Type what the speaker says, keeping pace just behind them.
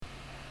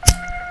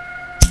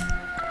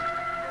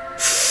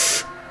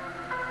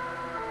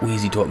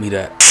Weezy taught me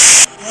that.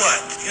 What?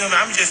 You know,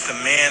 I'm just a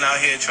man out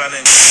here trying to...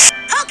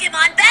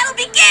 Pokemon battle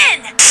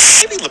begin!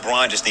 Maybe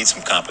LeBron just needs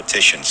some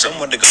competition,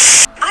 someone to go...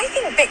 I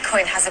think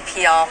Bitcoin has a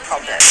PR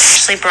problem. I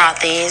actually brought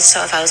these,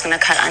 so if I was going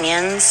to cut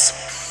onions,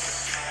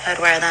 I'd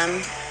wear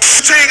them. The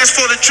thing is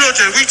for the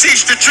children. We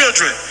teach the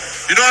children.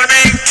 You know what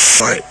I mean?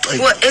 Right.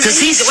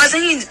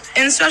 Wasn't he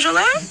in special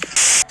ed?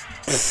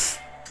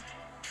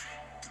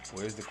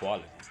 Where's the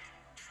quality?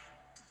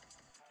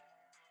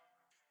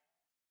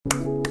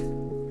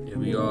 Here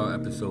we are,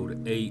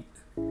 episode 8,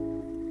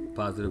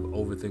 Positive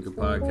Overthinker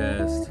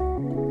Podcast.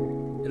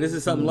 And this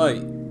is something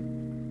light.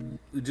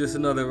 Just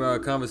another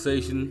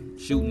conversation,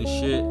 shooting the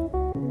shit.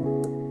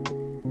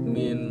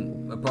 Me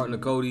and my partner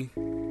Cody.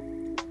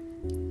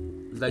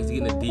 We like to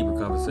get in a deeper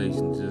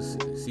conversation,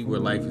 just see where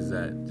life is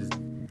at. Just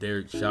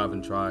Derek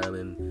Chauvin trial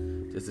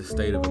and just the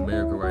state of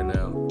America right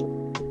now.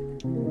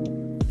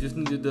 Just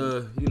needed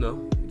to, you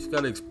just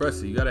gotta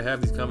express it. You gotta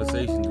have these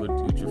conversations with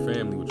your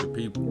family, with your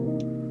people.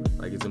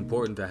 Like, it's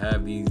important to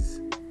have these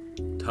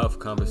tough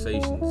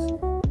conversations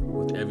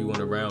with everyone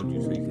around you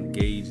so you can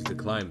gauge the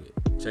climate,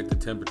 check the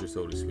temperature,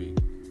 so to speak.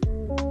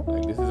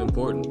 Like, this is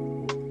important,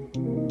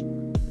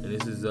 and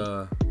this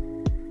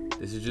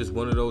is just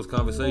one of those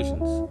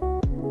conversations.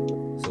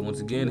 So once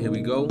again, here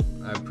we go.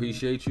 I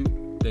appreciate you.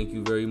 Thank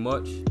you very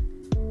much.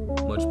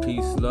 Much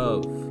peace,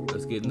 love.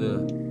 Let's get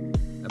into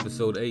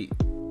episode 8,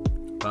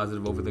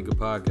 Positive Overthinker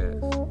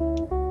Podcast.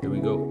 Here we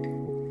go.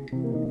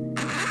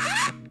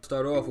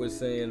 Start off with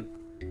saying,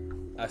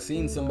 I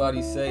seen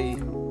somebody say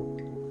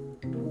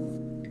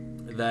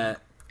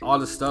that all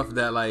the stuff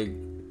that like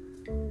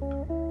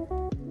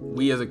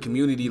we as a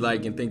community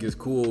like and think is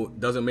cool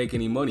doesn't make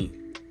any money.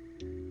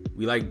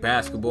 We like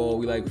basketball,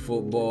 we like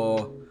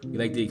football, we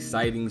like the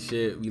exciting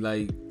shit, we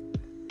like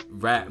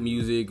rap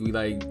music, we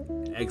like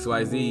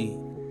XYZ.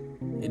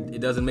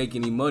 It doesn't make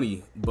any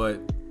money, but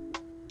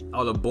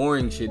all the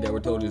boring shit that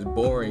we're told is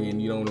boring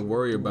and you don't want to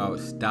worry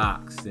about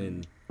stocks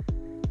and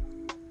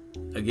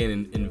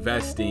again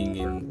investing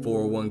in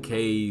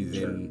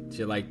 401ks and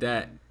shit like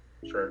that.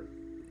 Sure.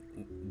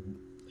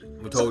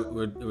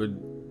 We're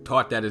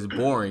taught that it's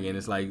boring, and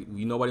it's like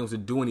nobody wants to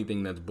do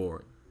anything that's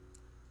boring.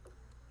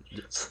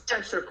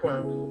 Extra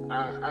quote.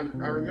 I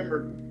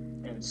remember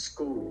in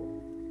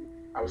school,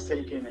 I was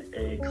taking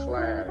a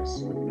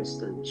class with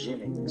Mr.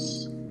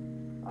 Jennings,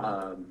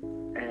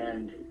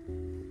 and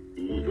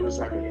it was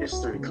like a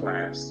history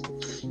class,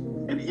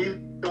 and he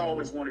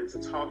always wanted to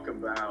talk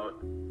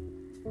about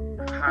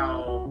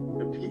how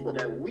the people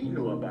that we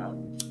knew about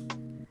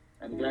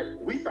and that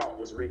we thought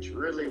was rich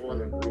really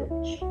wasn't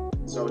rich.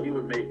 So he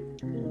would make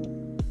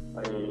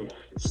a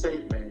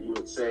statement. He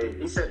would say,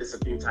 he said this a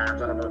few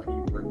times. I don't know if he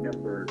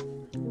remembered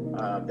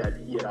that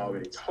he had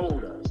already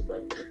told us,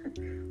 but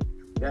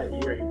that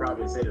year he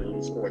probably said it at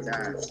least 4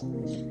 times.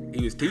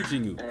 He was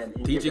teaching you.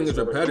 Teaching is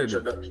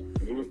repetitive.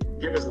 He would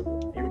give us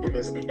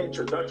an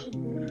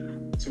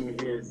introduction to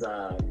his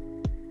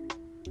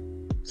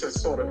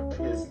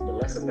the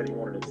lesson that he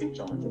wanted to teach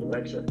on, to the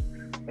lecture,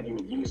 and he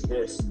would use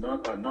this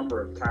a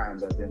number of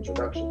times as the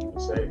introduction. He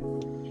would say,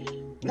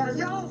 "Now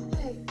y'all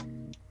think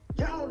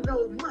y'all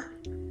know money,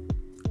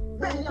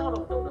 man? Y'all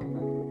don't know no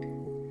money,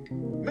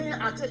 man.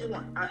 I tell you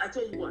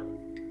what.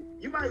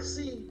 You might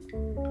see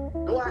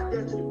go out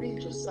there to the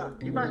beach or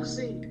something. You might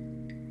see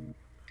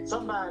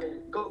somebody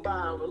go by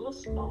on a little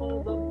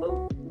small little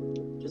boat,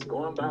 just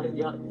going by the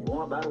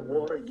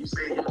water, and you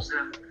see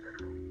yourself,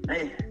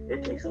 man,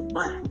 it takes some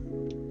money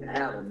to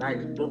have a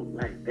nice boat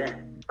like that,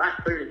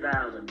 about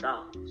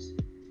 $30,000.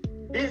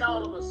 Then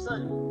all of a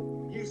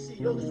sudden, you see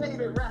your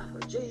favorite rapper,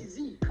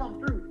 Jay-Z, come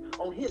through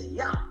on his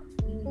yacht.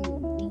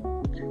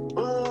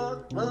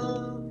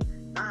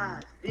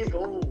 Nice, big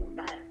old,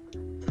 nice,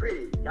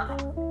 pretty yacht.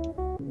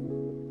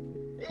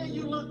 Then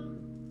you look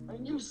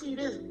and you see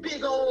this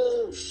big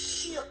old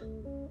ship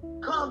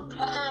come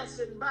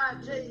passing by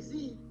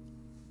Jay-Z,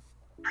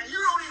 and you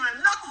don't even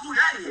know who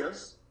that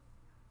is.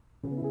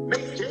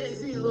 Make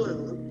Jay-Z's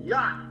little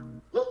yacht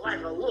look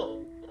like a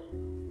little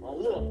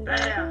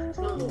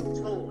bathtub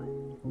toy.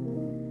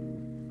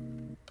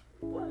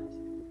 What?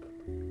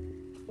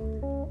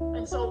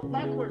 And so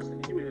my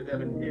question to you is,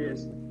 Evan,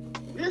 is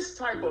this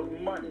type of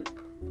money,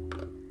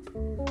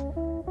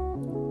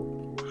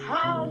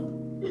 how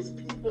is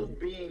people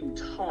being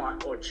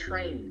taught or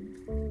trained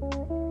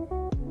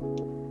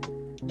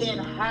in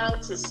how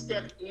to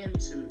step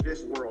into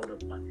this world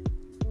of money?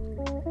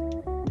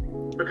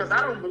 Because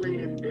I don't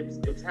believe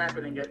it's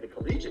happening at the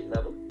collegiate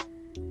level.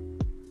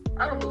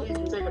 I don't believe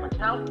you take an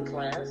accounting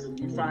class and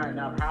you find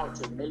out how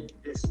to make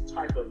this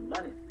type of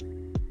money.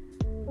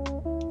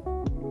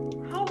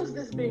 How is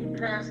this being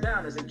passed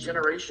down? Is it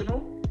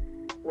generational?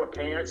 Where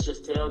parents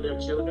just tell their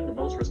children, the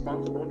most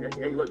responsible,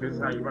 hey, look, this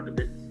is how you run the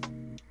business?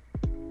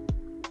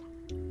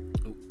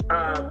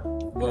 Well,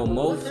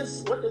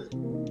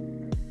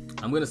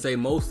 I'm going to say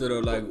most of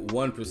the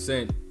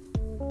 1%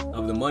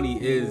 of the money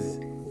is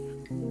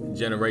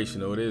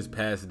generational. It is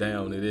passed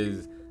down. It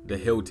is the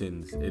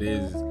Hiltons. It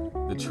is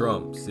the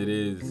Trumps. It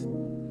is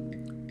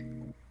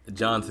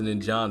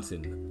Johnson &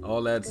 Johnson.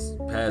 All that's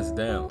passed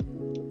down.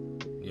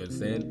 You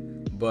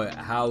understand? But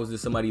how is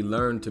this somebody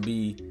learn to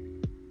be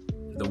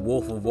the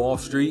Wolf of Wall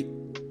Street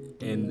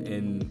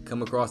and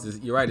come across this?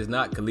 You're right, it's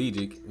not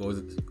collegiate.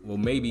 Well,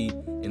 maybe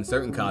in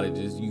certain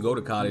colleges, you go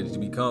to college to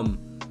become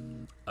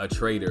a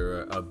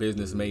trader, a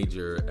business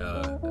major,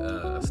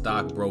 a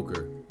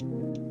stockbroker.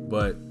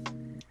 But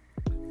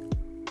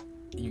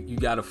you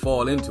got to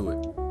fall into it.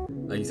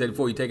 Like you said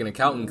before, you take an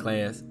accounting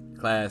class,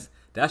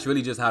 that's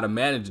really just how to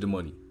manage the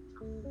money.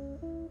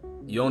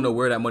 You don't know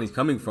where that money's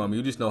coming from.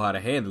 You just know how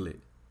to handle it.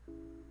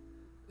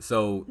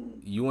 So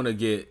you're going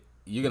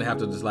to have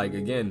to just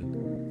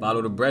again,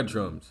 follow the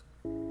breadcrumbs.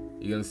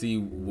 You're going to see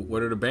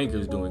what are the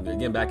bankers doing.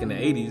 Again, back in the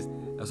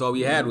 80s, that's all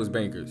we had was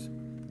bankers.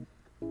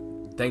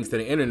 Thanks to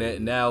the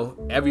internet, now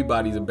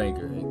everybody's a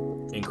banker.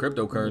 In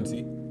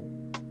cryptocurrency,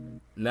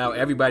 now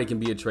everybody can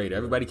be a trader.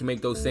 Everybody can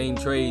make those same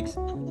trades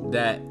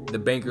that the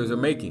bankers are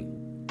making.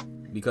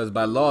 Because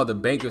by law, the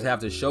bankers have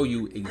to show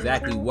you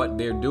exactly what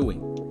they're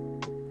doing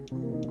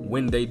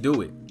when they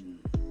do it.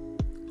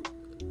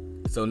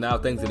 So now,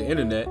 thanks to the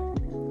internet,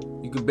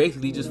 you can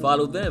basically just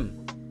follow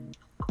them.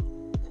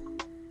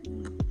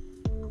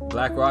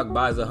 BlackRock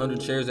buys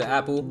 100 shares of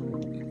Apple.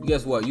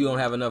 Guess what? You don't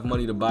have enough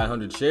money to buy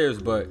 100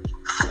 shares, but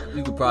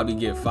you could probably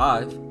get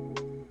 5.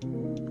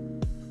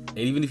 And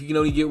even if you can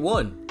only get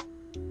 1,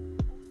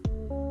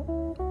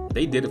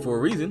 they did it for a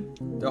reason.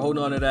 They're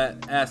holding on to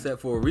that asset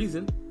for a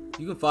reason.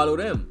 You can follow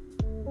them.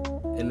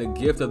 And the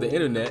gift of the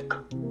internet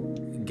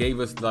gave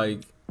us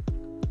the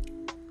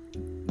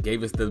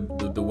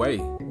way.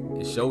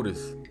 It showed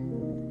us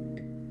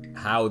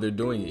how they're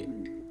doing it.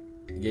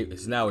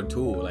 It's now a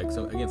tool.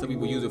 Some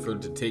people use it for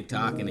the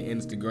TikTok and the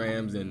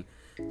Instagrams, and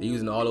they're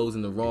using all those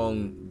in the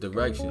wrong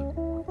direction.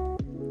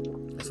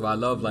 So I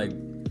love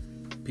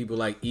people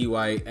like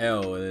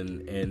EYL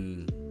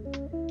and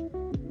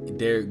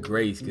Derek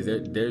Grace, because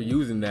they're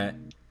using that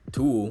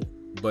tool,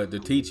 but to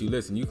teach you,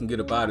 listen, you can get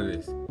up out of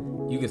this.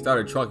 You can start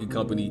a trucking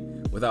company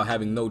without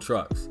having no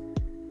trucks.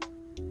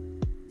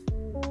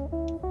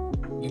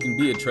 You can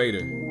be a trader.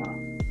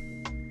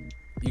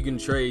 You can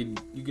trade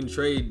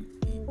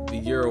the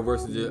euro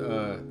versus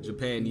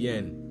Japan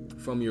yen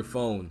from your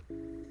phone.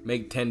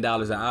 Make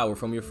 $10 an hour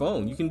from your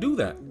phone. You can do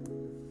that.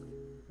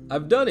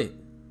 I've done it.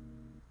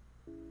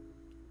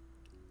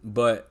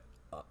 But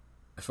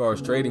as far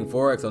as trading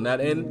Forex on that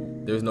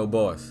end, there's no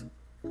boss.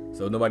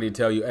 So nobody will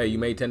tell you, hey, you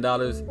made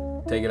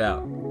 $10, take it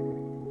out.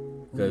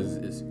 Because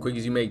as quick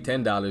as you make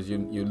 $10,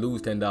 you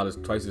lose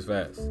 $10 twice as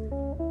fast.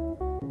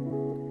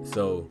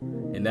 So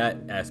in that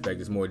aspect,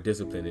 it's more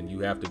discipline, and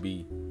you have to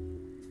be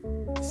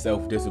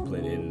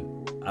self-disciplined.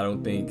 And I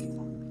don't think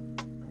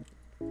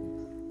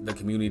the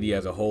community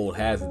as a whole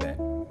has that.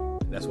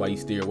 That's why you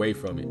steer away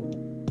from it.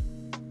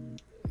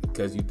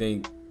 Because you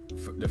think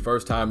the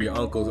first time your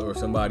uncles or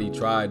somebody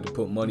tried to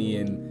put money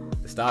in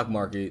the stock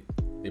market,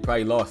 they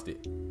probably lost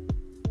it.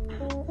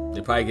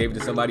 They probably gave it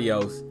to somebody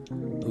else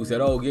who said,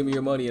 oh, give me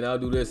your money and I'll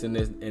do this and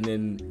this. And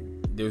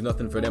then there's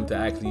nothing for them to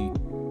actually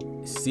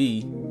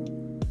see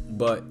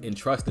but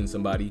entrust in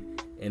somebody,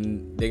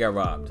 and they got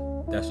robbed.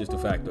 That's just a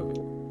fact of it.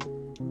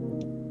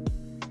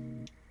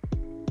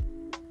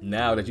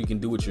 Now that you can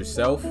do it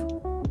yourself,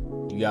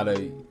 you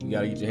gotta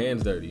get your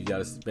hands dirty. You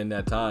gotta spend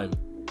that time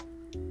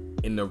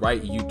in the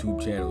right YouTube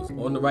channels,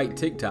 on the right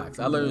TikToks.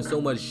 I learned so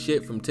much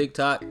shit from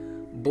TikTok.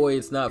 Boy,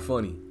 it's not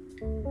funny.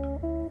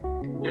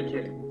 You're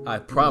kidding. I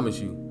promise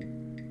you.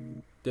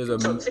 So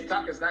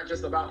TikTok is not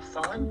just about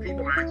fun.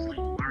 People are actually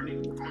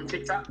learning on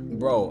TikTok.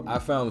 Bro, I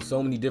found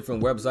so many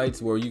different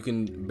websites where you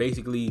can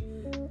basically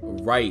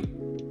write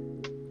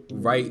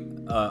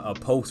a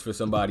post for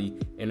somebody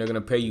and they're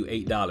gonna pay you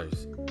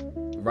 $8.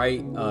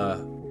 Write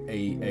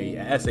a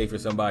essay for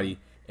somebody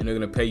and they're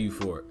gonna pay you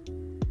for it.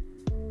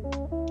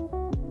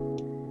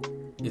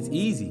 It's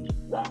easy.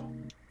 Wow.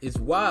 It's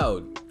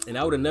wild. And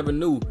I would have never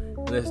knew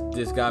unless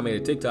this guy made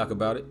a TikTok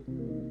about it.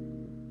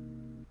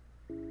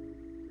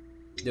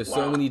 There's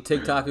so many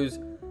TikTokers.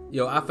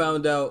 Yo, I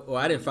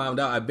didn't find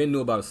out. I've been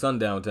knew about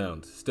sundown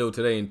towns. Still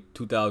today in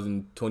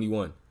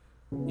 2021.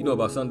 You know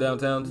about sundown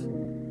towns?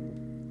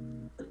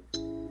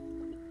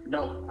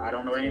 No, I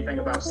don't know anything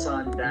about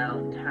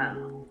sundown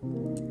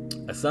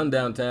town. A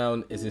sundown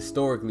town is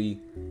historically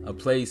a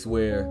place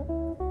where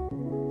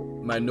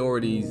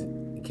minorities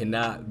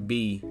cannot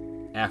be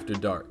after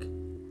dark.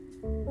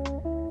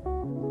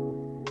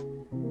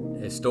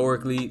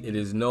 Historically, it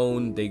is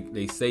known.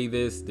 They say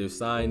this. There's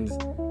signs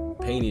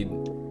painted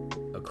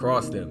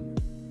across them,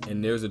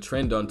 and there's a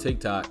trend on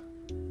TikTok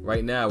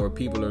right now where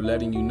people are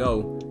letting you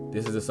know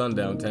this is a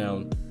sundown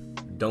town.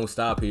 Don't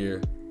stop here.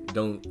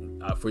 Don't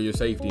for your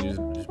safety.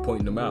 Just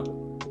pointing them out.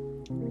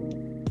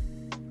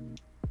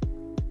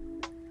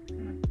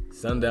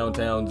 Sundown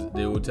towns,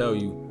 they will tell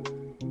you,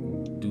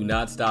 do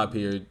not stop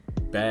here.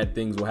 Bad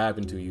things will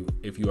happen to you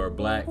if you are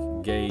black,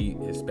 gay,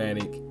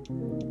 Hispanic,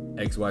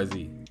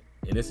 XYZ.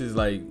 And this is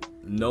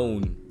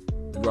known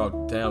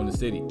throughout the town, the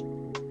city.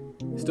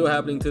 Still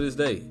happening to this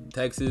day.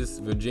 Texas,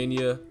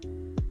 Virginia,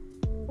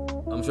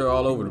 I'm sure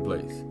all over the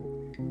place.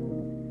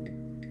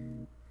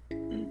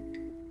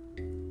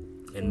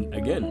 And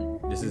again,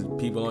 this is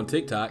people on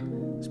TikTok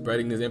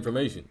spreading this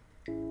information.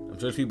 I'm sure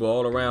there's people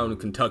all around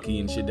Kentucky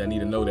and shit that need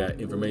to know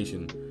that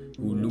information,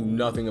 who knew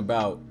nothing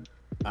about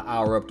an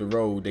hour up the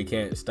road they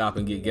can't stop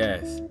and get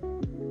gas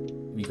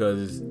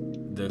because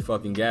the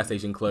fucking gas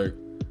station clerk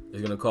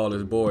is gonna call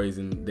his boys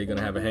and they're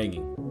gonna have a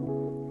hanging.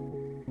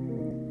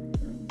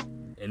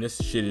 And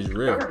this shit is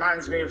real. That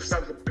reminds me of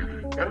something.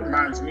 That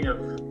reminds me of,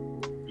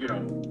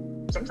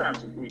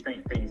 sometimes we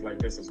think things like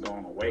this is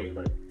going away,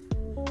 but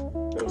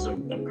there was a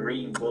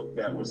green book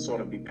that would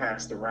sort of be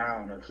passed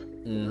around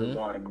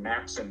regarding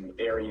maps and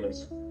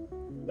areas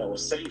that were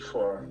safe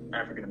for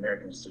African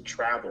Americans to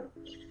travel.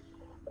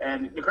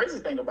 And the crazy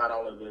thing about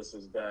all of this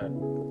is that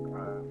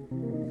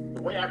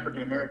the way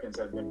African Americans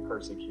have been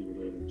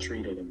persecuted and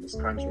treated in this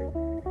country,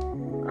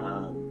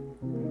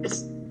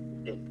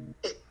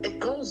 it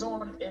goes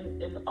on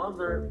in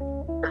other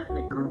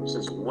ethnic groups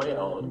as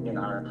well in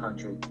our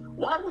country.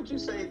 Why would you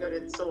say that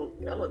it's so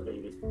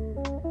elevated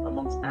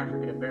amongst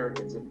African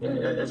Americans,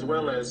 as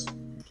well as,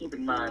 keep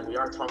in mind, we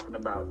are talking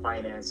about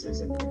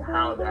finances and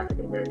how the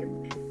African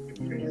American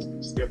community has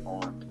been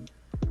stiff-armed.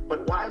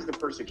 But why is the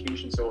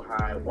persecution so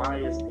high? Why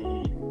is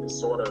the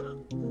sort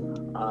of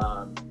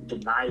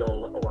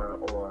denial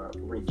or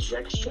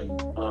rejection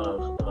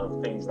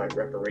of things like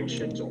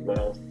reparations or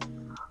wealth?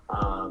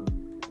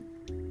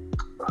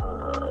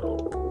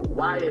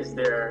 Why is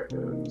there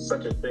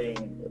such a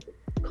thing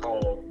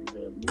called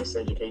the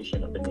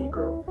miseducation of the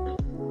Negro?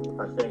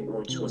 I think,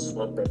 which was a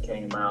book that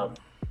came out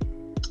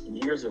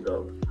years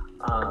ago,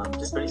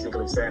 just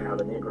basically saying how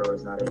the Negro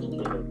is not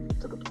educated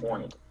to the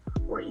point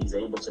where he's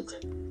able to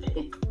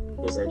take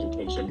his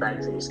education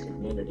back to his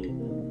community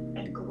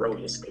and grow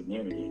his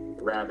community.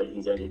 Rather,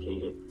 he's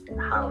educated in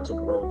how to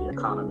grow the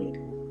economy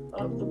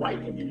of the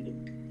white community.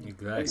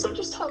 Exactly. And so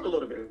just talk a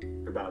little bit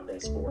about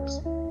that for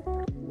us.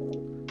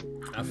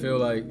 I feel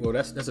like, well,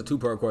 that's a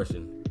two-part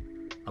question.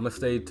 I'm gonna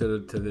stay to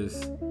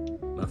this.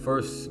 My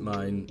first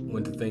mind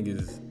went to think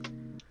is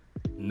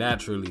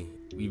naturally.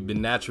 We've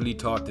been naturally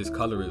taught this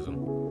colorism.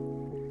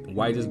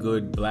 White is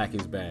good, black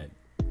is bad.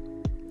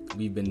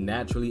 We've been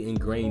naturally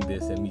ingrained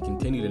this, and we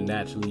continue to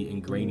naturally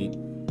ingrain it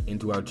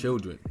into our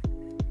children,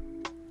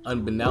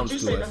 unbeknownst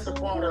to us.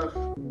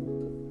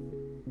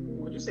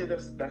 Would you say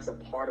that's a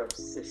part of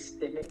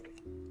systemic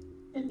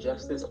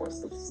injustice or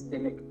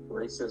systemic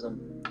racism?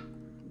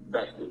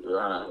 That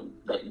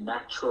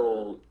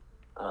natural,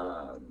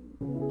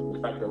 the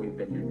fact that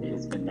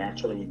it's been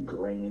naturally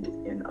ingrained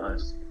in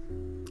us.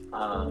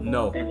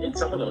 No. And in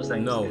some of those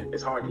things, no.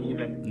 It's hard to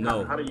even.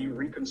 No. How do you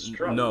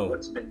reconstruct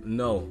what's been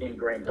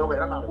ingrained? Go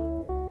ahead, I'm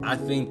out. I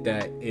think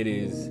that it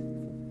is.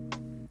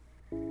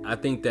 I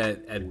think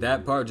that at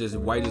that part, just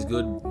white is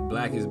good,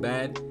 black is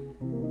bad.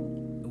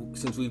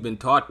 Since we've been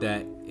taught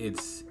that,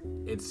 it's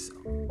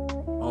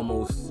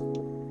almost,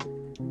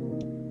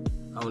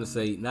 I want to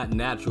say not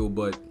natural,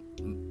 but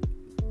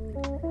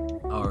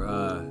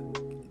our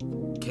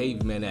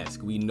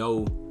caveman-esque. We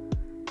know.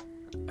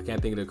 I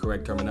can't think of the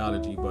correct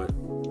terminology, but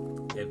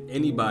if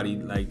anybody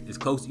is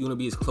close, you want to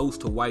be as close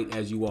to white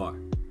as you are.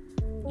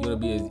 You want to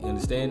be as, you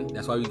understand?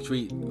 That's why we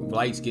treat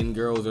light-skinned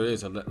girls or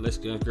this, or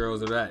light-skinned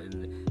girls or that.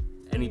 And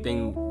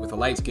anything with a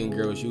light-skinned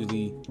girl is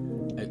usually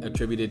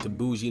attributed to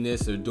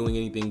bouginess or doing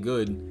anything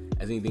good,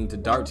 as anything to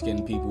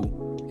dark-skinned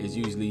people is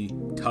usually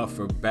tough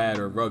or bad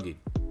or rugged.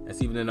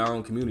 That's even in our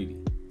own community.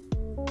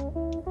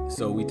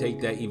 So we take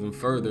that even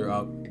further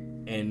up,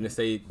 and let's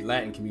say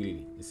Latin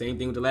community. The same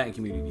thing with the Latin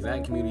community. The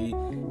Latin community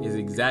is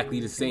exactly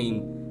the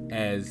same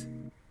as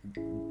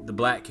the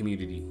black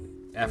community,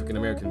 African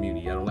American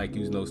community. I don't like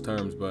using those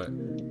terms, but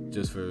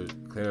just for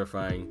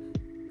clarifying,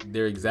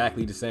 they're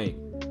exactly the same.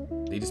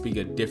 They just speak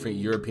a different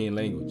European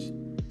language.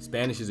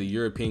 Spanish is a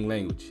European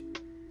language.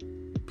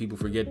 People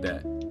forget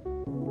that.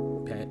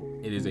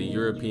 It is a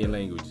European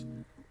language.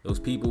 Those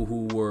people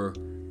who were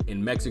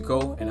in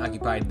Mexico and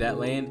occupied that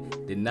land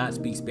did not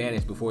speak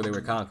Spanish before they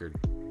were conquered.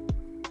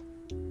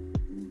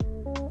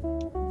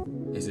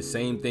 It's the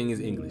same thing as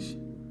English.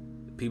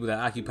 The people that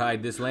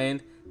occupied this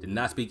land did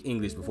not speak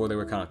English before they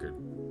were conquered.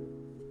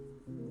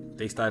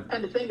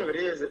 And the thing of it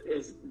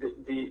is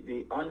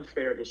the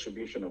unfair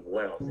distribution of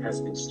wealth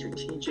has been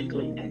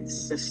strategically and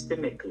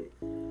systemically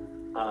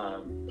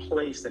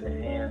placed in the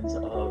hands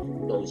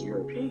of those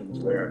Europeans,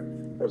 where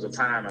there was a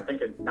time, I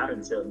think not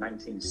until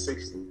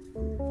 1960,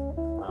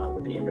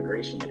 with the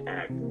Immigration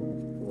Act,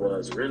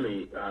 was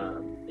really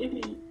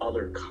any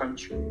other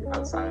country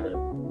outside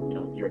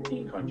of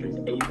European countries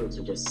able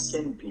to just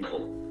send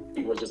people.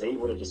 People were just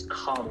able to just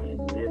come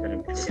and live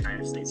in the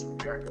United States of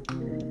America.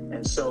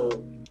 And so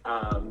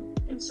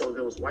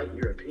those white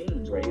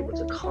Europeans were able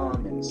to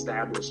come and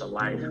establish a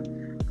life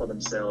for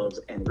themselves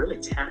and really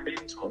tap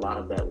into a lot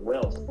of that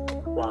wealth,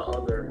 while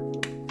other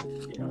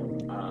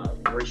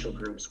racial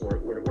groups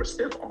were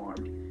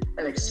stiff-armed.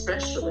 And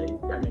especially,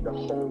 the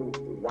whole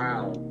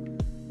while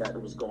that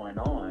was going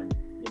on,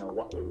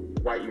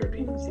 white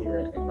Europeans here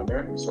in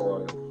American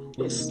soil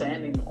is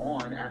standing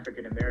on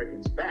African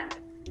Americans' back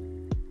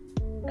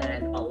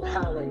and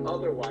allowing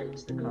other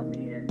whites to come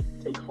in,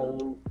 take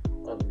hold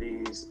of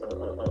these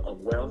of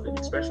wealth, and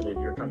especially if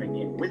you're coming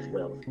in with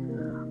wealth.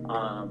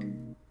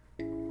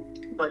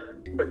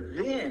 But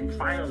then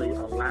finally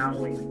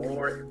allowing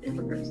more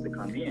immigrants to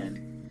come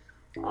in,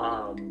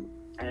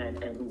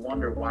 and we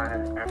wonder why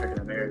African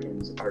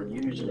Americans are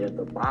usually at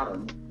the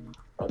bottom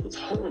of the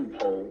totem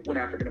pole when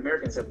African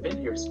Americans have been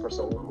here for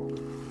so long.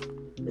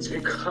 It's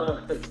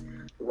because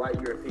white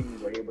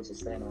Europeans were able to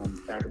stand on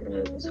African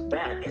Americans'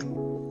 back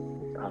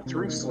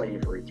through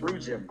slavery, through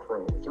Jim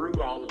Crow, through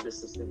all of this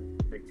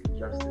systemic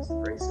injustice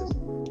and racism,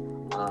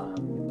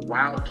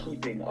 while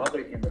keeping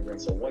other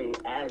immigrants away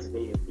as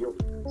they have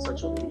built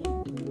such a lead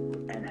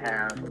and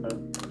have,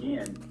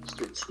 again,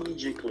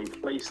 strategically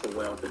placed the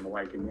wealth in the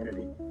white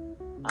community.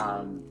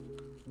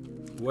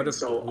 What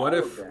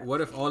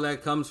if all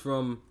that comes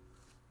from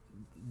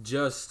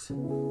just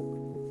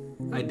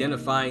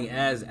identifying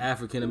as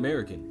African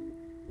American?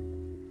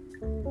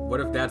 What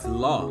if that's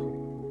law?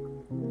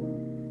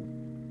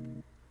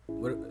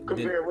 Could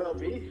very well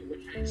be the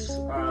case.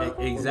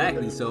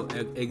 Exactly. So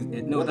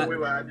no,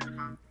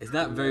 it's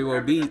not very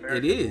well be.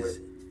 It is.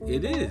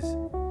 It is.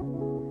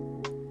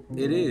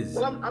 It is.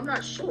 Well, I'm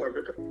not sure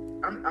because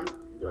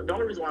the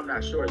only reason why I'm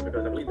not sure is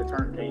because I believe the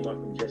term came up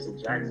from Jesse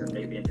Jackson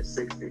maybe in the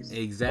 60s.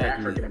 Exactly.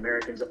 African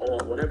Americans, or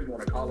whatever you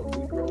want to call them,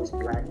 Negroes,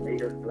 Black,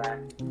 Native Black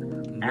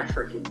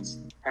Africans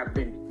have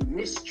been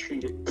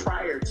mistreated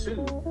prior to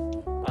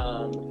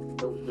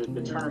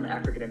the term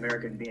African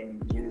American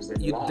being used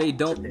in law.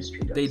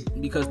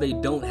 Because they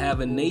don't have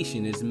a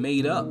nation. It's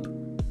made up.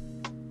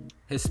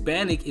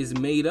 Hispanic is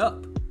made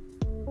up.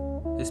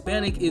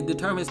 The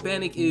term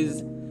Hispanic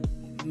is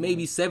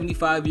maybe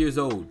 75 years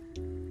old.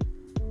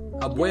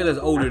 Abuela's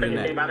older than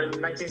that. It came out in the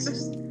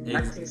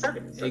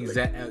 1970s.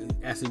 Exactly.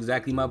 That's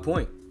exactly my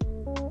point.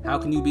 How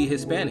can you be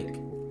Hispanic?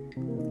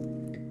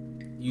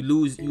 You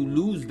lose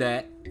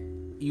that.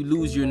 You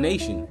lose your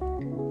nation.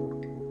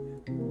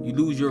 You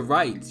lose your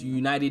rights. You're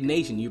United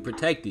Nation. You're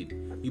protected.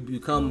 You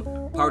become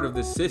part of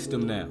the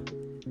system now.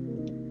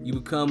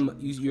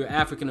 You're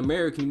African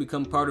American. You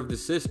become part of the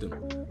system.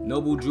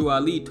 Noble Drew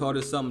Ali taught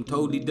us something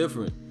totally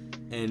different,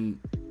 and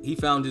he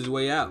found his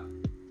way out.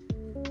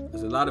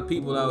 There's a lot of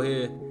people out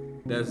here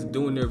that's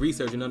doing their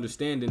research and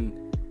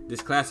understanding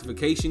this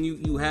classification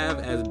you have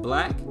as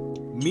black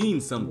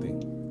means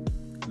something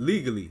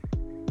legally.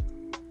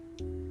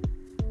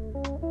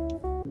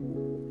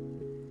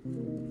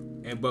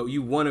 But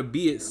you want to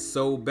be it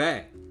so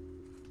bad.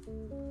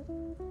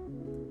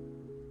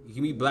 You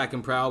can be black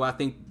and proud, but I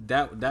think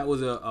that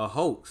was a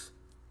hoax.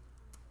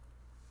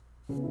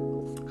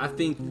 I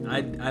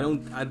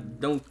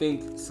don't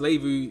think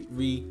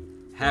slavery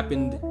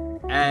happened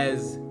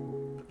as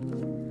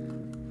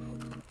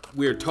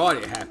we're taught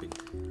it happened.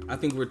 I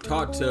think we're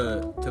taught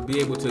to be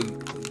able to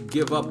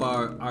give up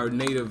our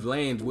native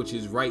land, which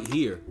is right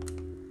here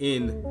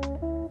in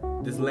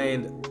this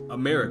land,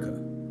 America.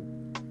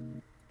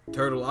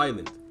 Turtle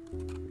Island.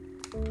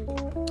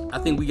 I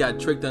think we got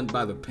tricked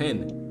by the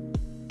pen,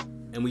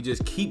 and we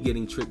just keep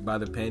getting tricked by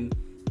the pen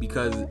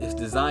because it's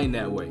designed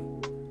that way.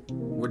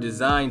 We're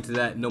designed to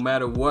that. No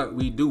matter what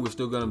we do, we're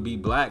still gonna be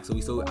black, so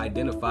we still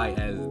identify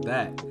as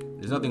that.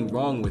 There's nothing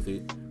wrong with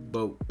it,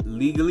 but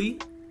legally,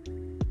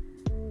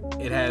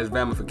 it has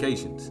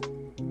ramifications.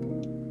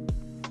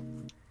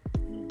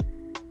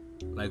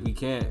 Like we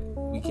can't.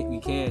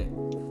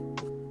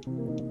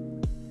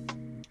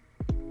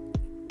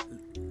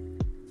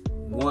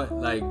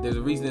 There's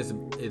a reason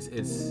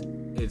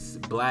it's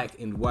black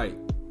and white.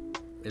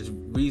 There's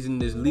reason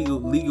there's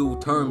legal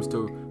terms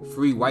to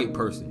free white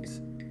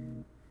persons.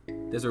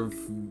 There's a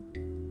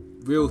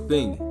real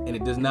thing, and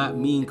it does not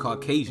mean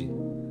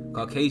Caucasian.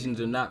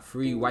 Caucasians are not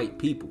free white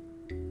people.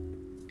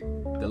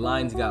 The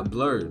lines got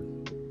blurred.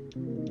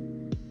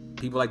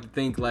 People like to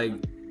think like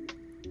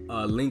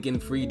Lincoln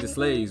freed the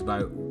slaves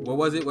by what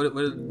was it? What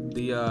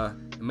the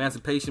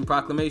Emancipation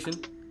Proclamation?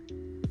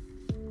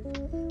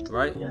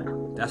 Right? Yeah.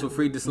 That's what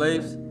freed the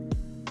slaves?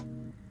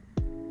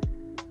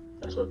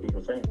 That's what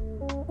people think.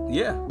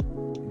 Yeah.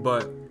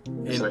 But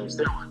slaves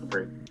still weren't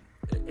free.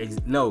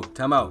 No,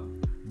 time out.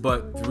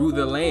 But through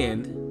the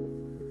land,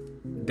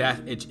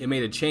 that it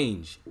made a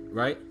change,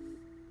 right?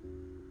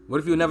 What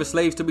if you were never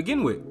slaves to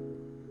begin with?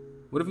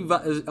 What if you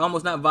it's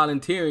almost not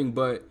volunteering,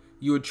 but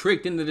you were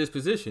tricked into this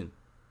position?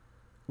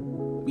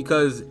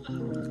 Because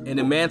an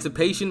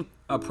emancipation,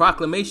 a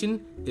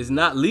proclamation, is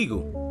not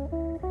legal.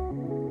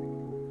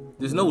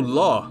 There's no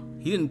law.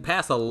 He didn't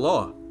pass a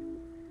law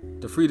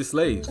to free the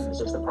slaves. It's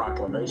just a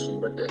proclamation,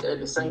 but at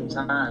the same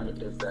time,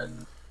 is that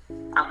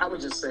I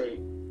would just say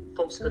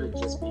folks could have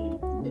just been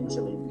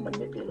mentally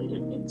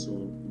manipulated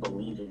into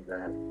believing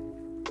that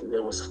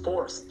there was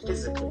force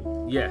physically.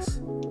 Yes.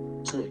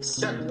 To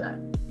accept that.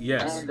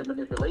 Yes. And the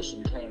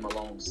manipulation came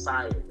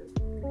alongside of it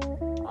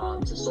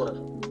to sort of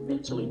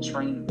mentally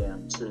train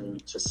them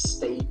to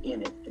stay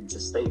in it and to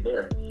stay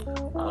there.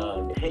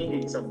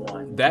 Hanging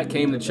someone. That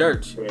came to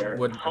church.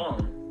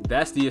 Hung.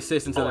 That's the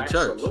assistance of the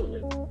church.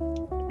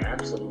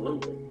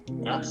 Absolutely.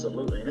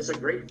 And it's a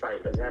great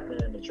fight that's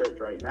happening in the church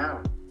right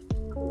now.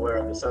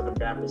 where the Southern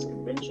Baptist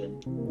Convention,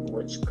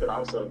 which could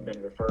also have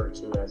been referred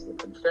to as the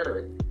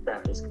Confederate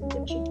Baptist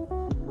Convention,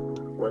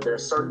 where there are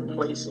certain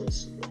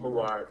places who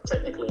are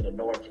technically in the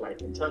North, like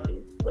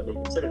Kentucky, but they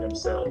consider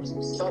themselves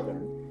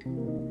Southern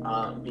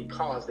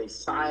because they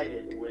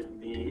sided with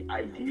the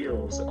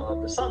ideals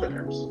of the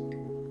Southerners.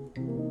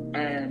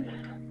 And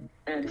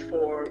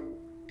for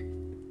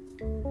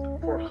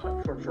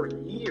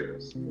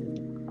years,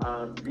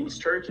 these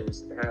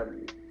churches have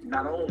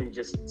not only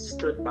just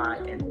stood by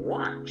and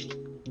watched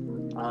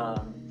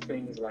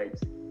things like,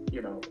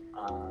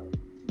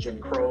 Jim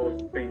Crow,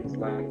 things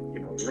like,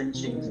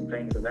 lynchings and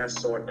things of that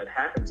sort that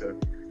happen to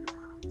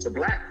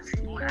black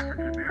people,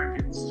 African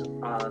Americans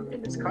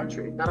in this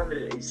country. Not only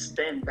did they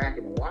stand back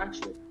and watch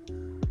it,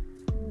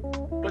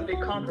 but they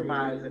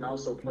compromised and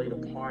also played a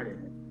part in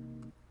it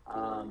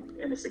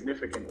in a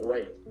significant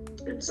way.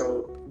 And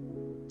so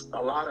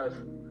a lot of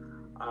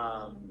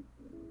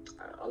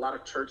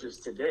churches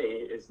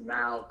today is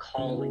now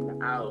calling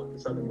out the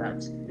Southern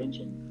Baptist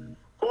Convention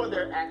for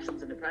their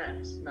actions in the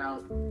past.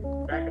 Now,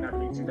 back in, I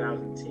believe,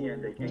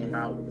 2010, they came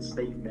out with a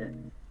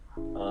statement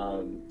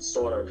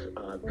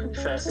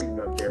confessing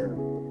of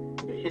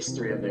the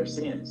history of their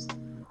sins.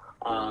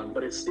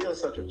 But it's still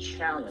such a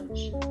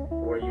challenge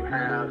where you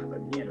have,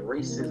 again,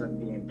 racism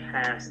being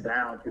passed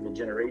down through the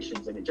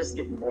generations, and it just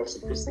getting more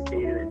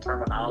sophisticated in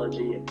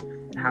terminology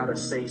and how to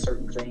say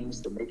certain things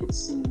to make it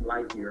seem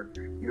like you're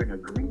in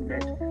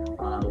agreement,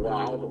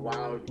 while all the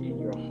while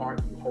in your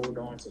heart you hold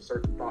on to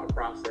certain thought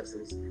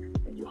processes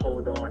and you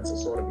hold on to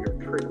sort of your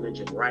privilege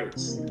and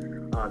rights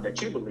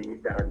that you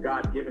believe that are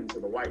God-given to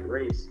the white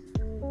race.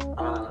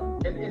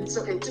 And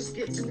so it just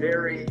gets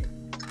very,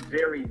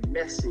 very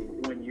messy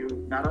when you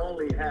not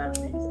only have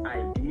these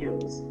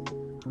ideals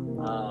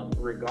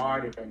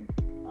regarding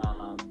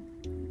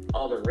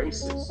other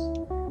races,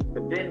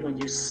 but then when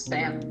you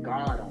stamp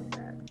God on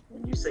that,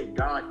 when you say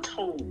God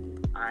told me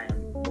I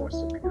am more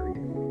superior,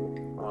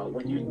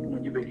 when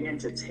you begin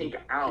to take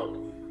out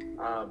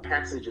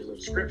passages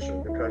of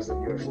scripture because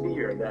of your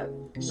fear that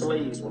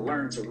slaves will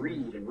learn to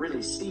read and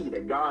really see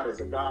that God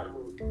is a God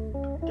who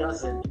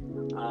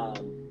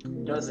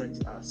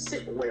doesn't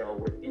sit well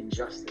with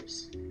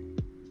injustice,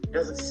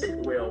 doesn't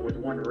sit well with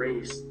one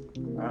race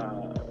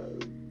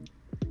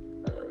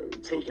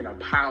taking a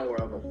power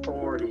of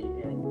authority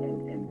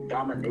and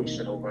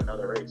domination over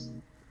another race.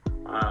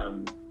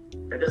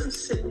 That doesn't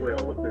sit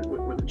well with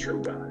the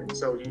true God. And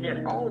so you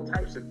get all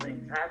types of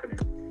things happening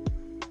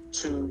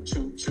to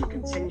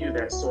continue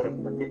that sort of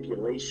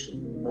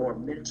manipulation, more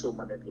mental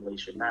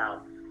manipulation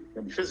now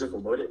than physical.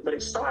 But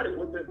it started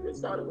with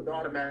the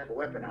automatic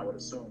weapon, I would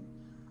assume,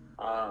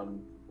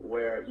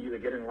 where you either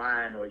get in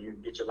line or you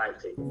get your life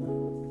taken,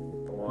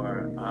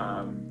 or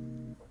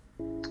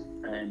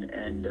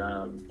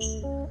and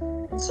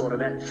sort of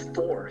that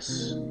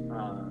force.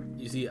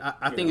 You see,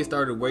 I think it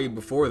started way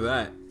before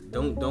that.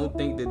 Don't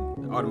think that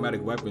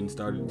automatic weapons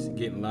started to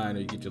get in line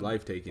or you get your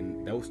life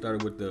taken. That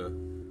started with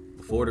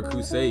before the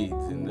Crusades,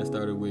 and that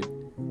started with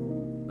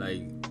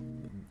like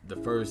the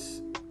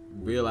first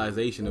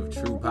realization of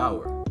true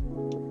power.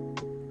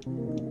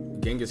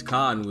 Genghis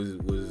Khan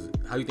was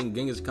how you think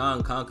Genghis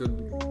Khan conquered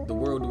the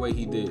world the way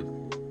he did?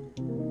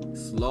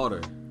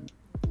 Slaughter.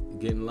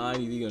 Get in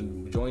line, either you're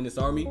gonna join this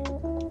army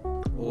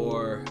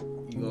or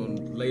you're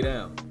gonna lay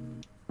down.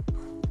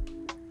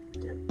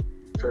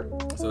 Sure.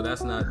 So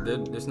that's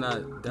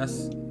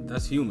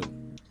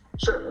human.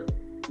 Sure,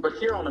 but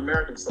here on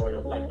American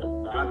soil, like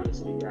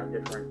obviously you have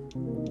different,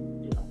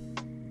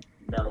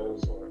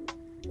 metals or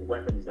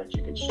weapons that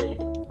you can shape.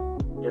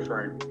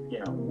 Different,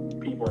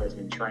 people has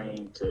been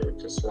trained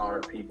to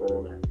slaughter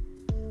people, and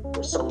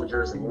we're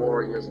soldiers and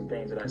warriors and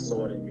things of that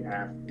sort. And you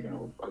have,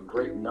 a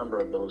great number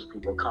of those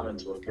people come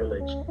into a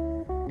village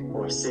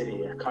or a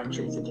city, a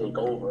country to take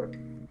over.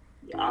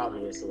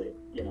 Obviously,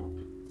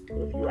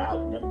 if you're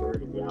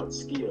outnumbered, if you're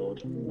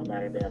outskilled, no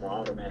matter if they have an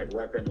automatic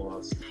weapon or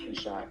a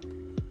slingshot,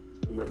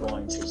 you're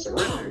going to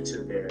surrender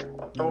to their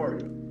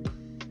authority.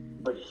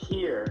 But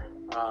here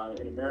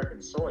in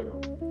American soil,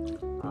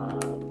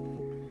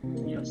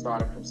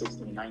 starting from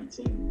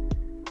 1619,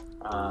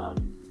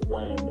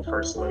 when the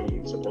first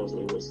slave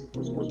supposedly was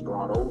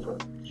brought over.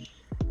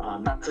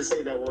 Not to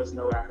say there was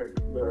no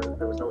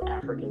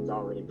Africans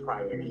already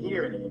prior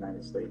here in the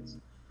United States,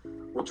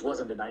 which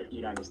wasn't the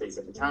United States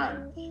at the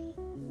time.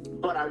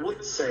 But I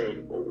would say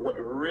what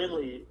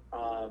really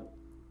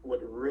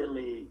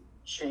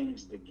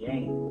changed the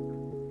game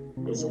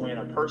is when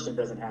a person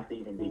doesn't have to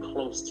even be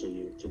close to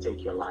you to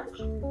take your life.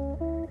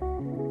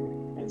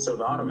 And so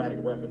the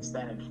automatic weapon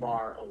standing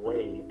far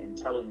away and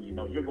telling you,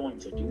 no, you're going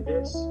to do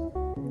this,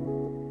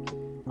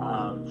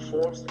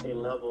 forced a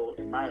level,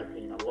 in my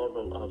opinion, a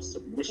level of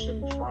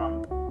submission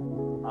from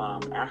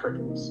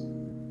Africans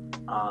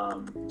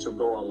to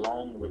go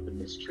along with the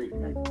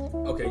mistreatment.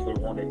 Okay. If they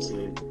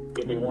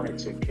wanted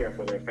to care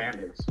for their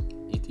families.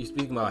 You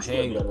speaking about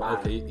handguns?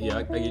 Okay,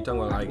 yeah, you're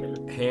talking about like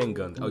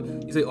handguns. Oh,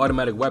 you say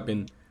automatic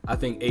weapon. I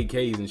think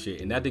AKs and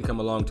shit, and that didn't come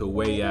along till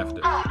way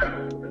after. No.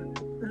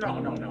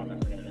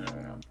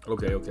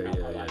 Okay,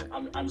 yeah.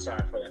 I'm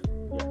sorry for that.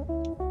 Yeah.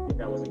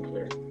 that wasn't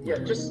clear. Yeah,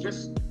 just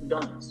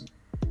guns.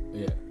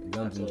 Yeah,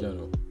 guns in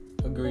general.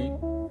 Agreed.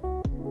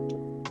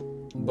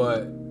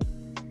 But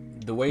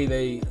the way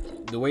they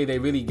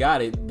really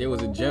got it, there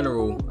was a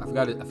general. I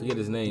forget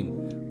his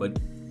name, but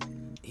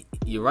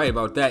you're right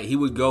about that. He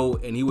would go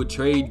and he would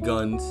trade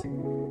guns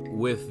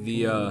with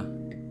the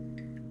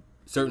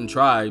certain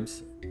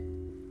tribes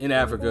in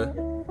Africa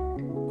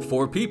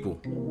for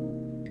people.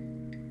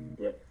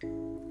 Yep.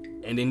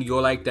 And then you go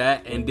like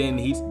that, and then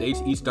he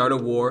start a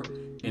war,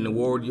 and the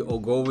war would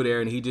go over there,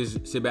 and he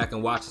just sit back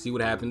and watch, see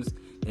what happens,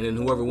 and then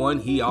whoever won,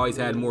 he always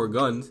had more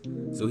guns,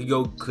 so he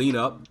go clean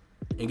up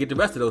and get the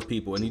rest of those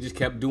people, and he just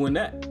kept doing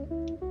that.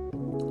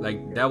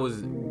 Like that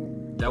was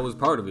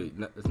part of it.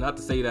 It's not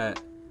to say that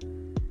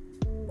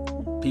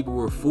people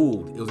were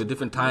fooled. It was a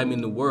different time in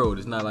the world.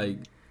 It's not like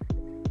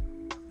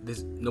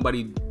this.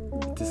 Nobody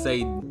to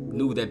say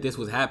knew that this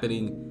was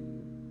happening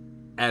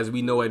as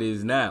we know it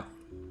is now.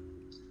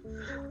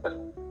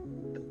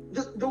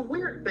 The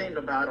weird thing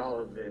about all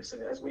of this,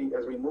 and as we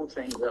move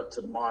things up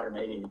to the modern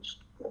age,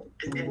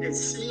 it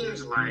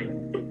seems like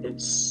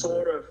it's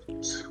sort of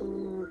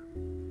two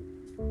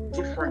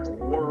different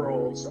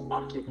worlds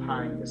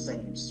occupying the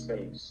same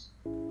space.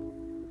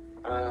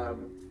 I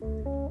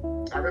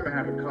remember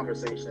having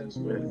conversations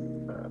with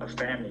a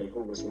family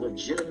who was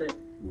legitimate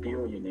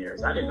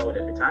billionaires. I didn't know it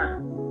at the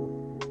time,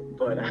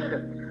 but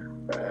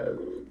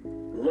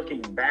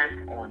looking back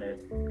on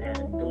it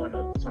and doing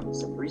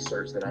some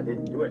research that I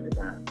didn't do at the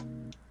time,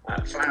 I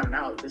found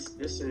out this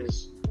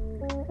is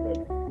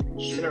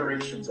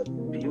generations of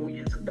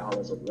billions of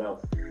dollars of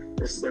wealth.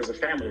 There's a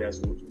family that's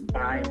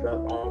buying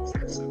up all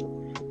kinds of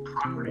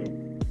property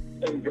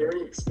in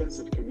very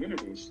expensive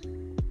communities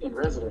in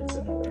residence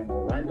in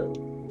Orlando.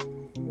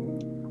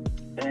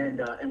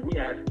 And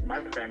my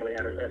family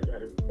had a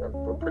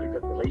pretty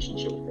good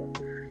relationship with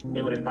them.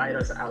 They would invite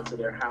us out to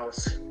their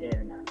house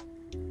in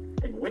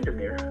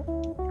Windermere,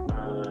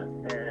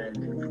 and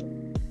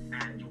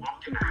you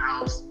walk in the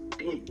house,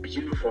 big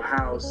beautiful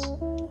house.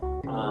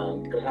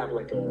 They have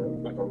like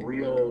a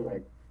real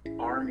like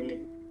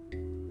army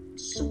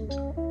suit,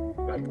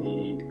 like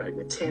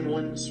the tin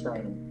ones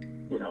from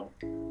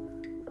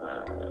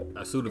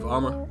a suit of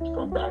armor.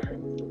 From back,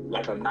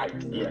 like a knight,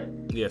 yeah.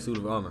 Yeah, suit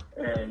of armor.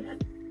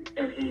 And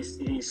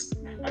he's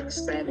like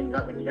standing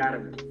up, and he got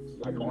him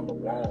like on the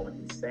wall, and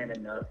he's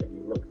standing up, and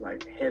he looked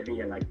like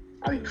heavy and like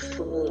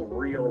full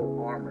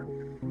real armor.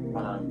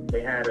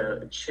 They had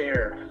a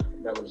chair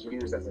that was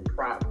used as a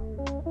prop,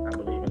 I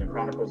believe, in the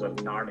Chronicles of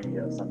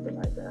Narnia or something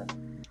like that.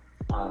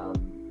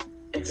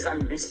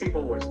 These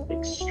people were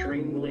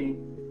extremely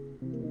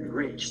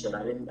rich that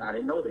I didn't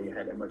know they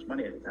had that much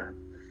money at the time.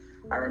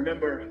 I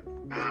remember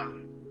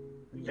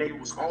they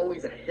was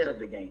always ahead of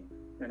the game,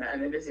 and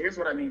here's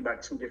what I mean by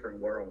two different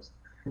worlds.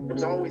 It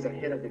was always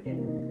ahead of the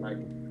game. Like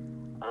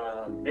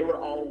they would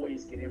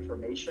always get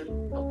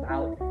information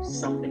about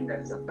something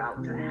that's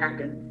about to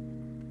happen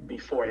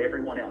before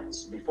everyone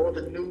else. Before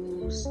the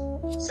news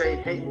say,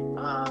 hey,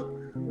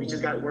 we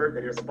just got word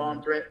that there's a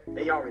bomb threat,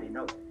 they already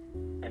know.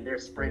 And they're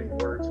spreading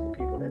word to the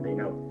people that they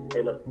know.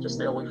 Hey, look, just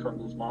stay away from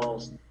these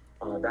malls.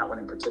 That one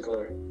in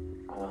particular,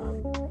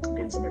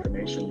 getting some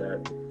information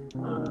that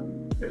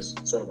there's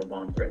sort of a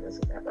bomb threat that's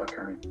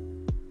occurring.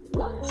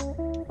 What?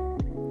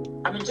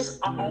 I mean,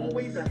 just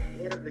always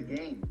ahead of the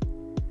game.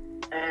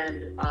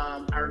 And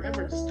I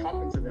remember just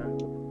talking to them,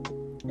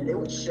 and they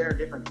would share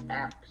different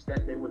apps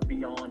that they would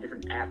be on,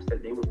 different apps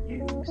that they would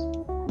use.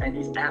 And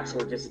these apps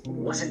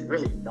wasn't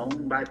really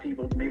known by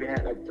people. Maybe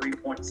had like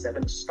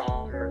 3.7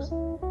 stars.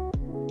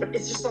 But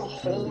it's just a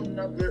whole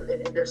nother,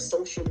 and their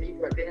social media,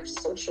 like they have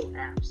social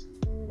apps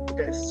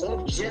that's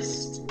sort of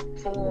just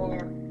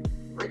for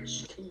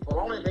rich people.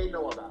 Only they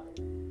know about it.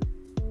 And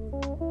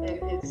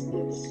it's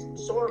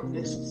sort of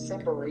this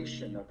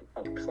separation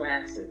of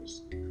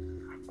classes,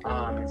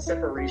 and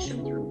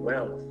separation through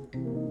wealth,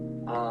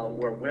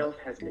 where wealth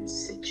has been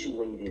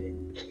situated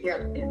and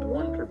kept in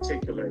one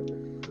particular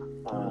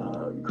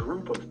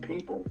group of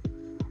people,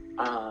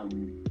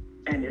 and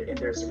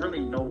there's really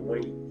no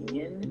way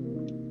in,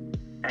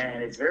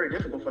 and it's very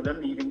difficult for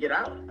them to even get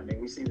out. I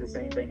mean, we see the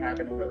same thing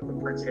happening with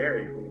Prince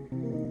Harry,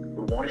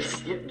 who wanted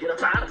to get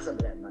up out of some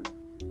of that money.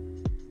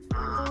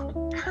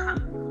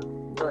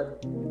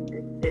 But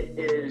it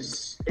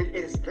is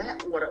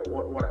that what I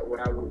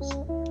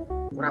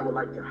would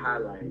like to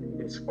highlight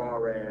as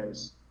far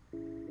as,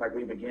 like,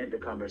 we began the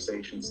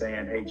conversation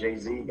saying, hey,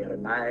 Jay-Z got a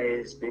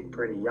nice big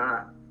pretty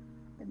yacht,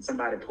 and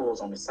somebody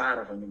pulls on the side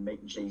of him and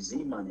make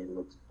Jay-Z money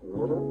look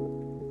little.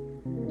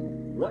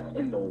 What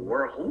in the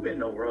world? Who in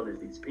the world is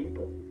these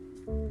people?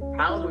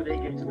 How do they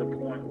get to the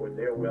point where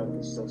their wealth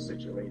is so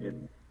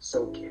situated,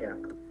 so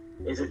kept?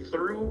 Is it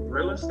through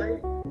real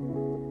estate?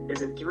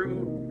 Is it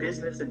through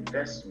business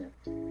investment?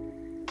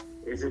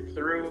 Is it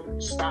through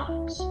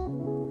stocks?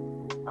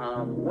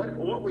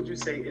 What would you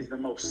say is the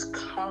most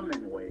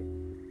common way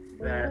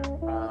that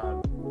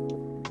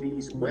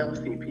these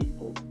wealthy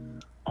people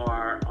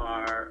are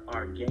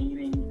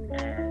gaining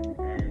and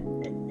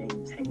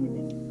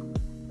maintaining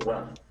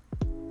wealth?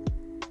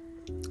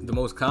 The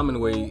most common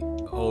way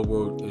all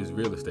world is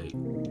real estate.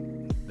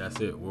 That's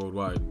it.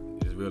 Worldwide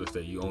is real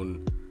estate. You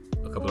own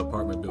a couple of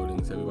apartment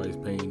buildings. Everybody's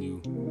paying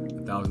you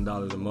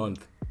 $1,000 a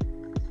month.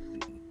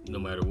 No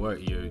matter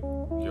what,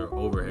 your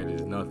overhead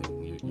is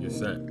nothing. You're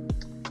set.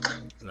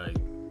 Like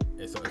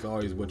it's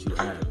always what you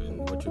have and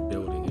what you're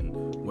building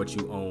and what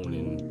you own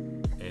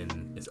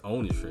and it's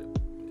ownership.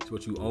 It's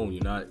what you own.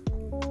 You're not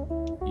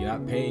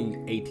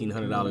paying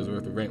 $1,800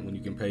 worth of rent when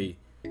you can pay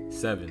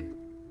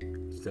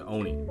 $7 to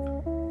own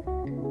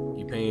it.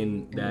 You're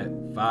paying that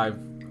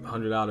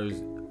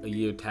 $500 a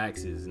year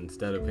taxes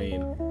instead of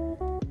paying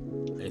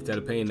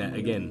that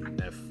again.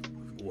 That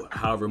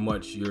however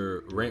much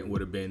your rent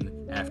would have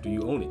been after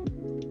you own it.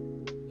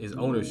 Is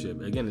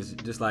ownership. Again, it's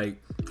just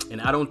like, and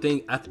I don't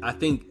think, I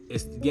think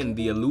it's, again,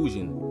 the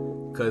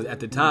illusion. Because at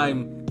the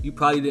time, you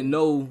probably didn't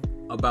know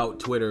about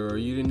Twitter or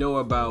you didn't know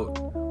about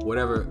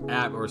whatever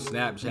app or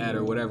Snapchat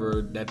or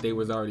whatever that they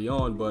was already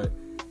on, but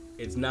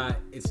it's not,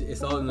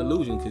 it's all an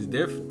illusion because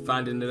they're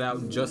finding it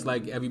out just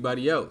like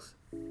everybody else.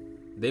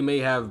 They may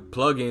have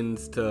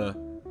plugins to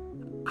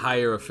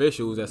hire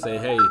officials that say,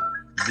 hey,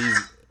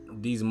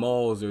 these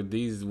malls or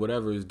these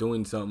whatever is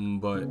doing something,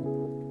 but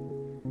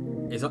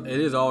it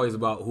is always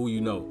about who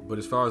you know. But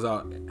as far as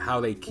how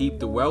they keep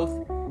the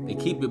wealth, they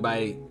keep it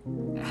by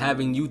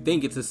having you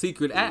think it's a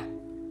secret app.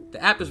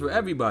 The app is for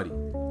everybody.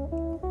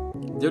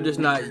 You're just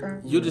not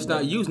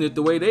using it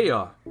the way they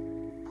are.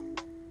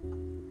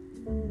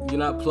 You're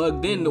not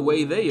plugged in the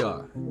way they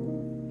are.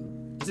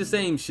 It's the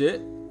same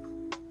shit.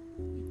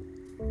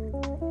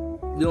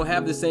 You don't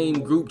have the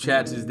same group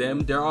chats as them.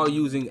 They're all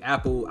using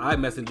Apple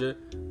iMessenger,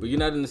 but you're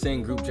not in the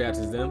same group chats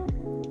as them.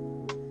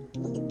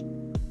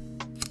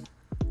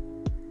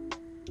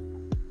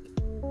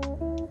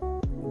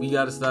 We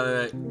gotta start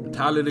at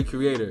Tyler the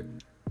Creator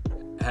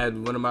had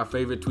one of my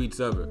favorite tweets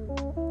ever.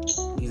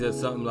 He said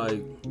something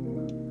like,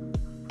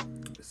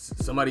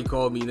 somebody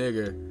called me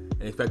nigger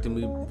and expected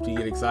me to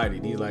get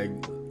excited. He's like,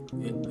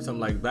 something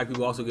like, black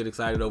people also get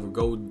excited over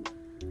gold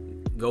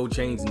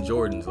chains and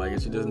Jordans. Like,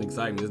 it shit doesn't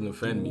excite me, it doesn't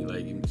offend me.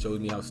 Like, it shows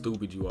me how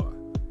stupid you are.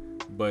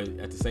 But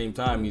at the same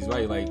time, he's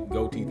right. Like,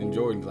 gold teeth and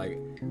Jordans, like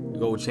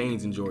gold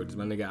chains and Jordans.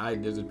 My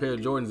nigga, there's a pair of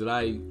Jordans that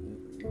I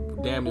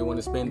damn near want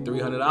to spend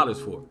 $300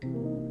 for.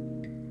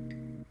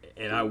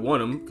 And I want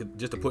them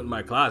just to put in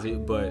my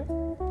closet, but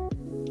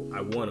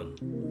I want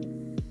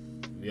them.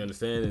 You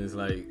understand? And it's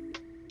like,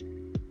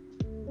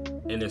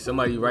 and there's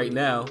somebody right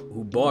now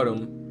who bought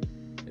them.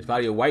 It's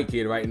probably a white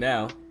kid right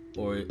now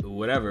or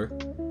whatever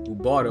who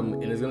bought them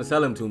and is gonna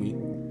sell them to me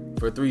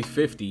for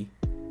 $350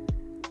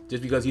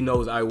 just because he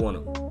knows I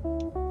want them.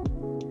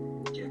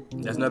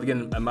 That's not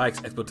again my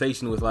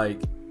exploitation was like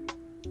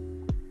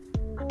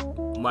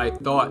my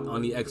thought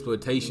on the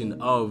exploitation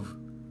of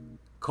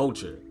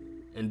culture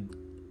and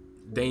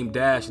Dame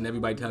Dash and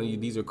everybody telling you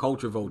these are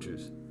culture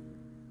vultures.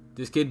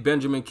 This kid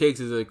Benjamin Cakes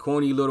is a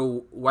corny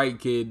little white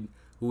kid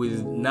who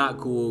is not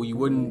cool.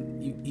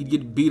 He'd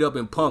get beat up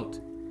and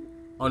punked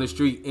on the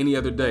street any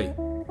other day.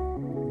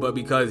 But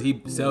because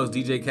he sells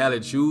DJ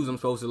Khaled shoes, I'm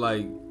supposed to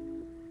like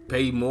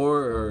pay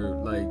more or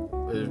like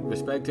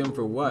respect him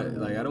for what?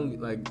 Like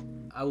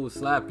I will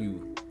slap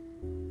you.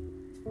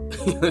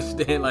 You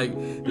understand? Like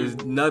there's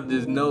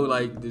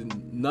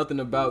nothing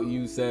about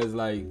you says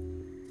like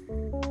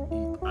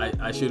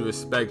I should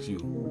respect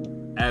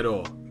you at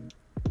all.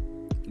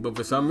 But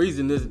for some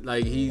reason, this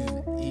like he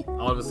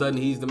all of a sudden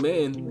he's the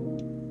man,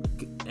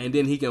 and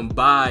then he can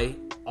buy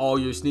all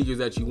your sneakers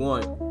that you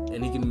want,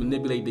 and he can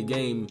manipulate the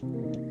game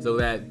so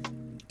that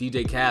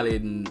DJ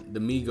Khaled and the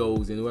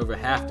Migos and whoever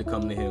have to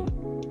come to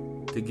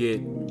him to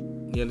get.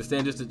 You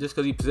understand? Just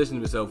because he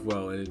positions himself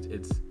well, and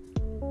it's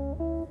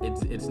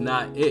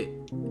not it.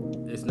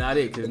 It's not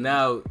it because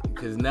now.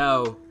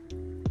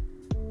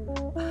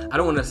 I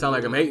don't want to sound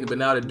like I'm hating, but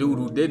now the dude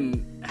who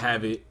didn't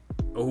have it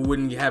or who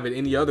wouldn't have it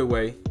any other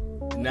way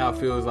now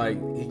feels like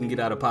he can get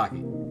out of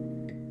pocket.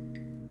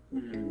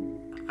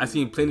 I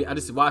seen plenty. I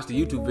just watched a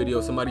YouTube video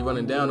of somebody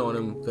running down on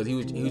him because he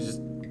was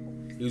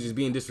just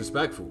being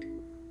disrespectful,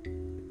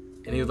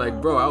 and he was like,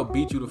 "Bro, I'll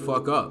beat you the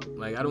fuck up."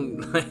 Like I don't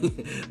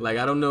like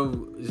I don't know.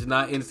 This is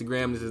not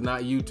Instagram. This is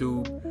not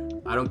YouTube.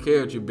 I don't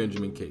care if you're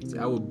Benjamin Cakes.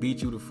 I will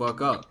beat you the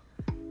fuck up.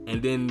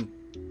 And then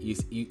you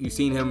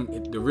seen him,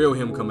 the real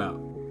him, come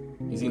out.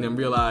 You seen him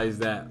realize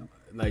that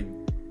like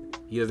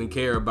he doesn't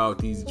care about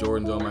these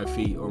Jordans on my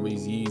feet or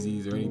these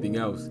Yeezys or anything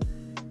else,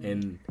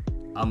 and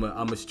I'm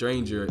a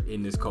stranger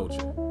in this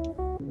culture.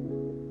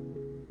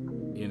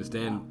 You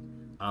understand?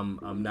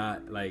 I'm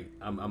not like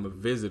I'm a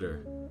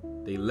visitor.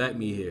 They let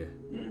me here,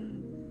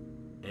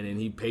 and then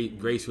he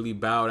gracefully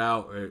bowed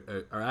out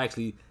or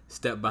actually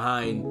stepped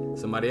behind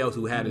somebody else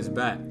who had his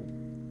back,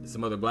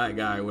 some other black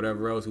guy or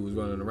whatever else who was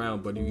running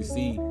around. But you can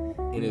see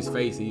in his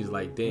face he's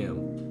like,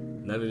 damn.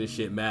 None of this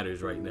shit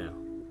matters right now.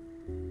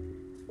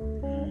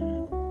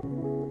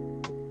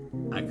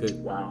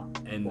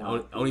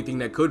 Only thing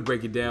that could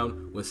break it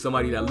down was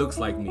somebody that looks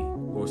like me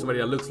or somebody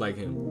that looks like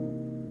him.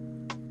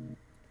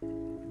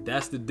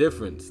 That's the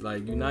difference.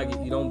 Like you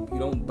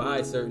don't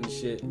buy certain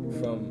shit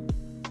from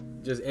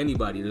just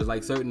anybody. There's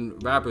like certain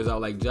rappers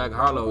out like Jack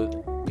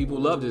Harlow. people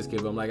love this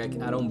kid. But I'm like,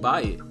 I don't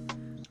buy it.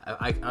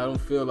 I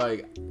don't feel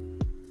like,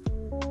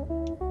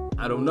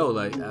 I don't know.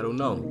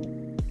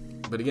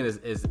 But again,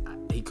 it's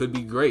he could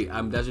be great.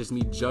 That's just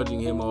me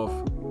judging him off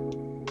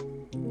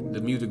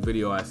the music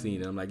video I seen.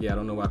 And I'm like, yeah, I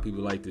don't know why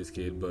people like this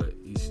kid, but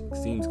he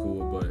seems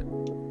cool, but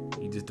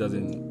he just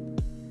doesn't,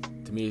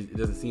 to me, it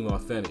doesn't seem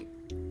authentic.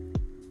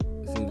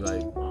 It seems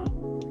like,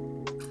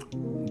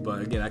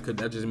 but again,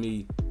 that's just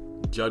me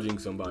judging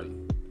somebody.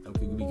 I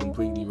could be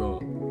completely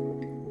wrong.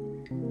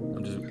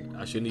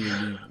 I shouldn't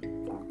even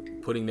be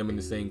putting them in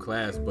the same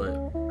class,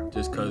 but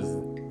just because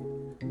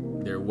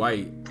they're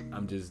white,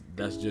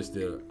 that's just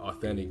the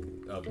authentic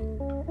of it.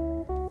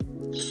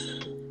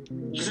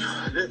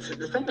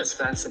 The thing that's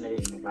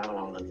fascinating about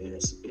all of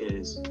this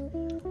is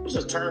there's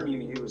a term you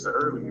used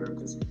earlier,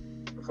 just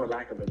for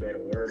lack of a better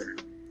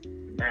word,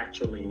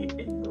 naturally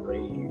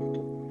engraved.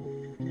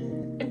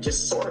 And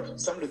just sort of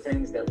some of the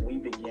things that we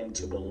begin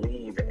to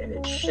believe, and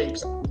it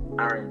shapes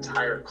our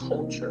entire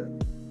culture.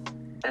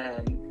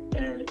 And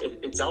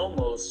it's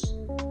almost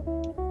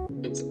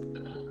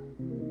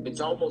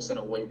in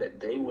a way that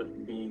they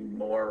would be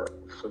more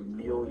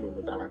familiar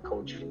with our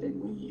culture than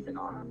we even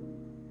are.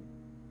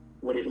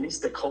 With at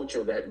least the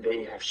culture that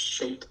they have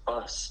shaped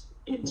us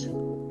into.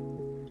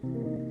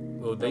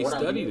 Well, they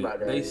studied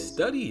it. They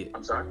study it.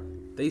 I'm sorry?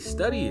 They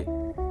study it.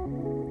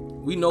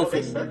 We know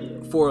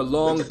for a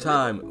long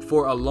time,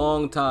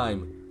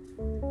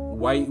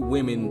 white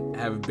women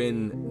have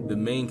been the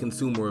main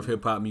consumer of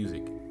hip hop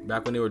music.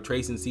 Back when they were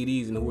tracing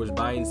CDs and who was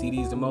buying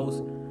CDs the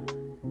most,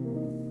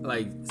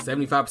 like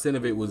 75%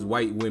 of it was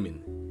white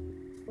women.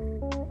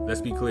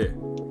 Let's be clear.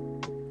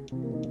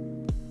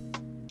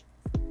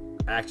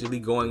 Actually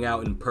going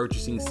out and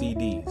purchasing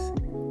CDs.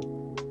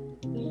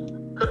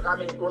 It could have.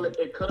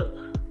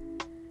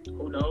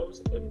 Who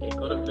knows? It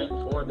could have been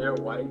for their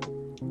white,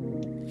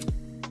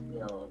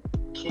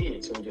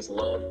 kids who just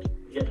loved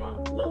hip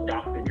hop, loved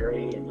Dr.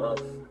 Dre, and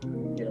loved,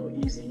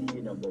 Eazy-E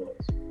and them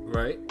boys.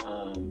 Right.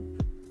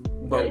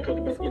 But it could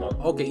have been,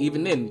 Okay,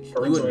 even then,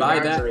 you would buy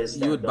that.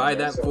 You would buy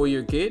that for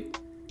your kid.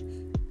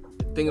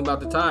 Think about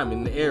the time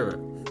and the era.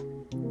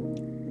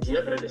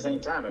 Yeah, but at the same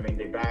time,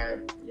 they buy,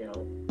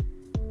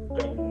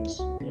 things,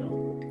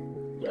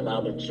 you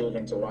allow the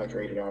children to watch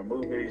rated R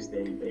movies.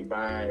 They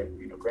buy,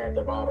 Grand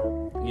Theft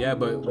Auto. Yeah,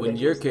 but when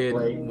your kid,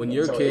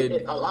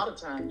 a lot of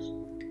times,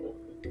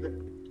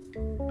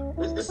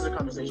 this is a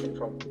conversation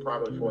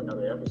probably for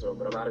another episode.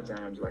 But a lot of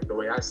times, like the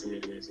way I see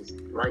it is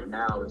right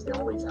now is the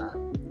only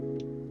time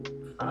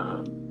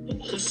in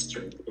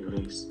history, at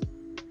least,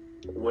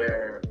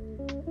 where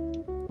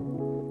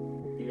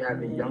you have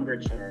the younger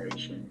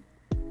generation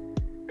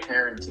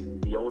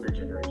parenting the older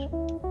generation.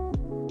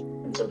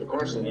 And so the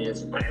question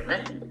is,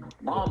 man,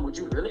 Mom, would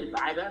you really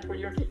buy that for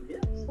your kid?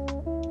 Yes.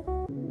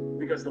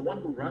 Because the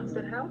one who runs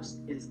that house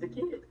is the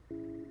kid.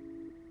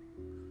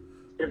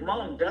 If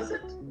Mom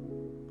doesn't,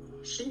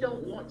 she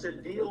don't want to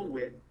deal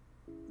with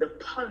the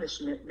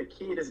punishment the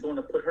kid is going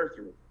to put her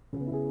through.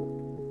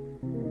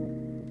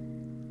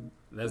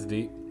 That's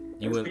deep.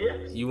 You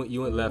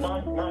went left.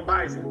 Mom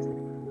buys it.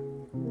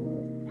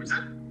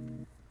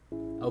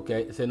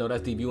 Okay, so no,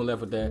 that's deep. You went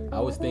left with that.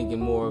 I was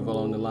thinking more of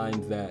along the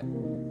lines that,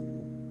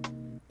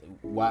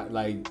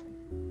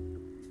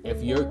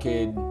 if your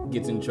kid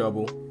gets in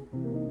trouble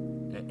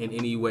in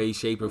any way,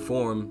 shape, or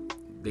form,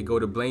 they go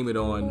to blame it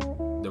on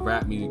the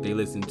rap music they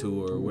listen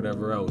to or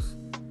whatever else.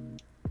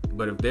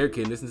 But if their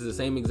kid listens to the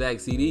same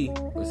exact CD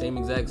or same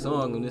exact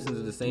song and listens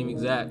to the same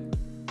exact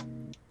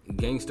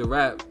gangster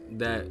rap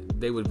that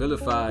they would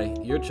vilify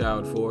your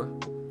child for,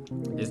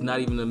 it's not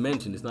even a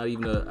mention. It's not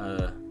even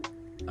a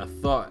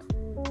thought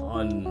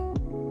on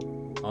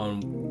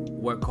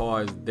what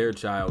caused their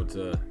child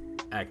to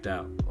act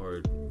out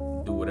or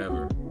do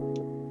whatever.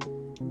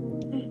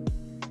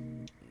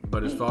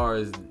 But as far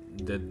as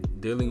the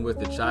dealing with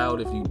the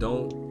child, if you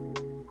don't,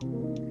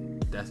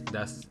 that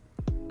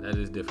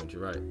is different.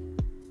 You're right.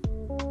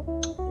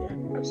 Yeah,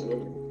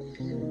 absolutely.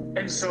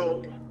 And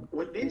so,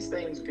 with these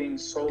things being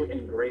so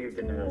engraved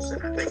in us,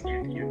 and I think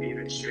you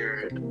even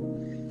shared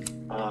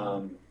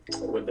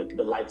with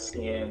the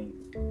light-skinned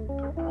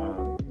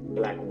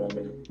black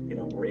woman,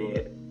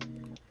 Red.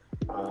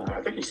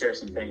 I think you shared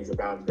some things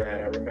about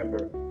that. I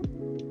remember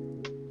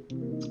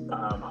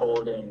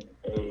holding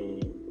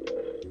a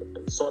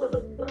sort of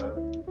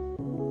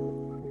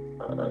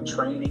a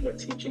training, a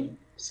teaching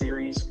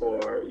series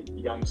for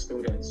young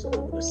students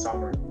over the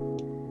summer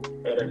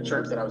at a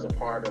church that I was a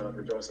part of,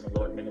 Rejoicing in the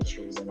Lord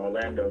Ministries in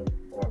Orlando,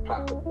 or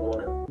Apopka,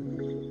 Florida.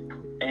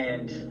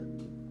 And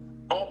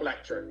all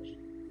black church,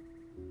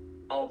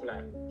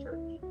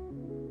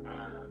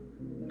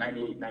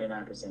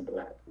 99%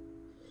 black.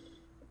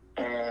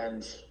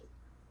 And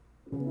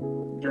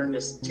during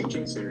this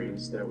teaching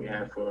series that we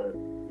have for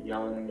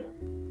young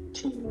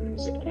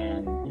teens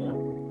and,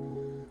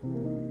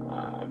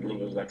 I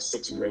believe it was like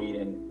 6th grade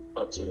and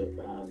up to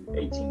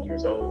 18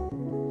 years old,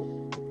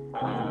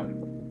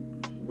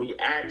 we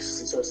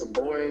asked, so it's a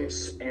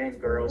boys and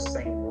girls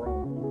same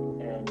room,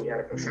 and we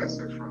had a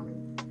professor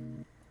from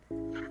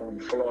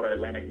Florida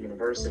Atlantic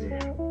University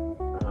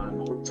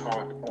who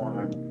taught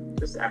on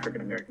just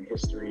African American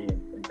history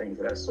and things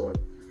of that sort.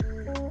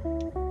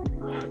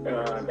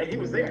 And he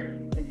was there,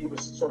 and he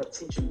was sort of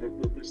teaching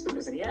the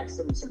students, and he asked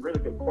them some really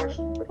good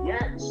questions. But he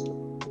asked,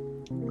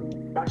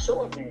 by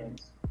show of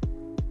hands,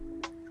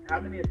 how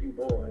many of you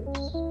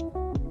boys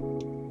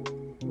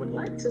would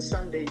like to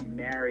someday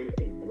marry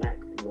a black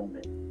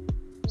woman?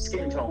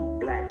 Skin tone,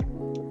 black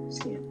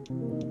skin,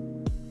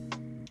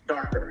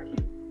 darker hue,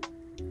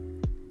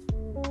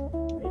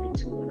 maybe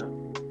 2 and up.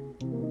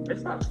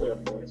 It's about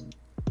 12 boys.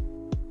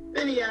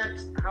 Then he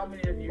asked, how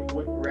many of you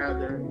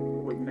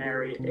would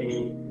marry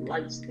a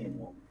light-skinned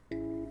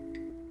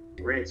woman,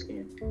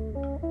 red-skinned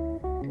woman?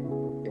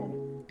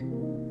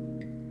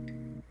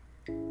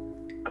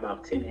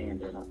 About 10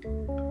 hands and up.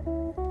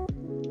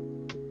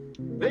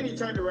 Then he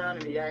turned around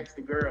and he asked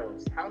the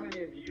girls, how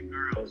many of you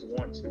girls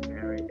want to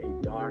marry a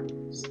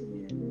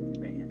dark-skinned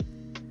man?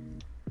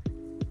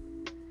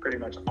 Pretty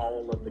much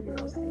all of the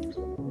girls' hands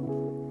went up.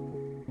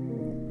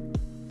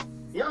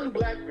 Young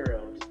black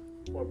girls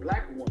or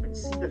black women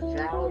see the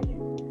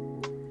value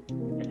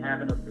in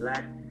having a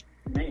black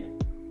man,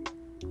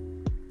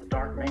 a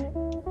dark man.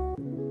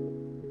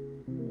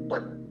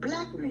 But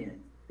black men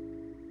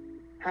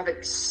have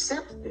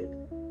accepted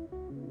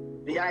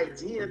the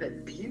idea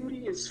that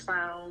beauty is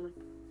found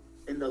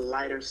in the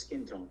lighter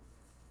skin tone.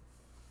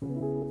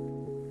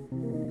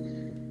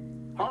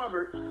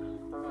 Harvard,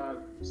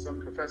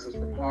 some professors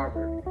from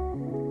Harvard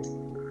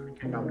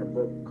came out with a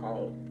book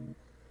called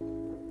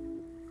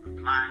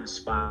Blind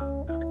Spot.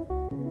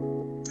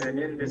 And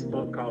in this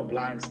book called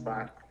Blind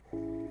Spot,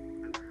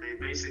 they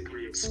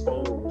basically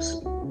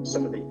expose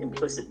some of the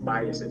implicit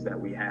biases that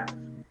we have.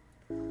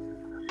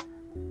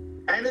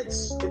 And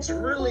it's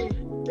really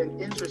an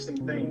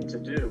interesting thing to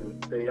do.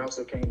 They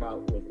also came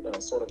out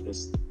with sort of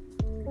this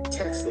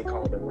test they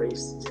call the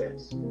race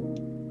test,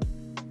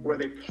 where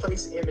they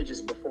place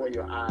images before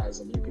your eyes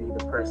and you can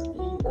either press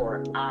E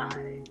or I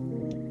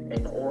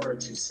in order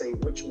to say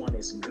which one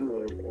is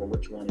good or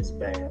which one is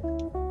bad.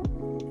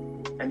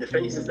 And the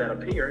faces that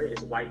appear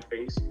is white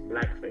face,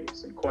 black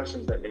face. And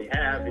questions that they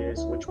have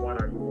is, which one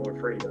are you more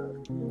afraid of?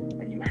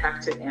 And you have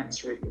to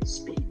answer it with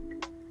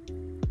speed.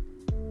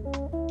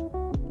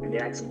 And they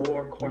ask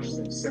more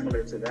questions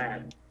similar to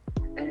that.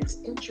 And it's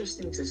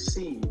interesting to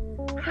see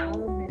how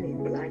many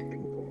black people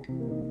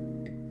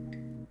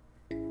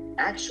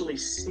actually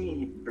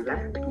see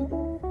black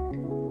people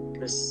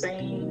the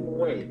same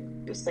way,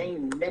 the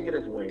same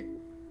negative way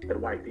that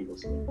white people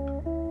see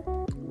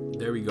them.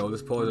 There we go.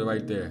 Let's pause it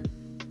right there.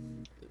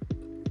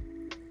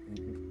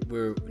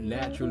 We're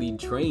naturally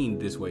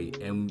trained this way,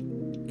 and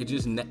it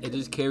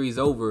just carries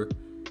over,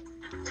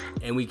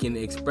 and we can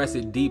express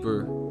it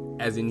deeper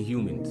as in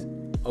humans.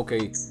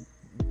 Okay,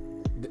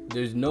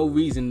 there's no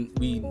reason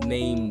we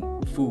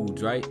name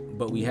foods, right?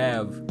 But we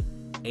have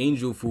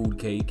angel food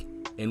cake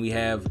and we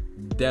have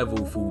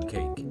devil food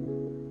cake.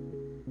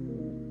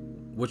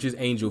 Which is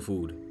angel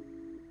food?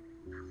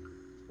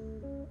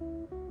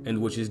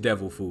 And which is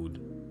devil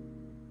food?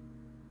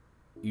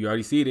 You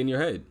already see it in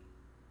your head.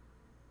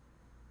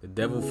 The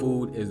devil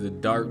food is the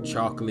dark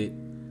chocolate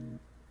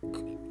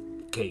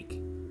cake.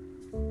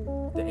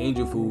 The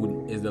angel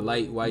food is the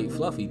light white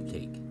fluffy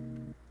cake.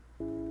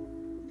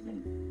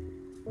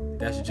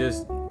 That's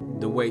just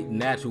the way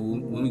natural.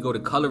 When we go to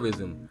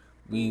colorism,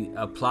 we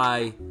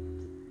apply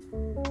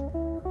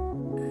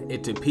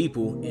it to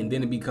people, and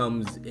then it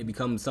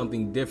becomes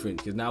something different,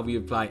 because now we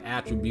apply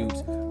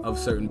attributes of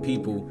certain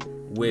people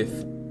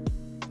with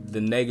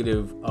the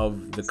negative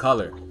of the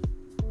color.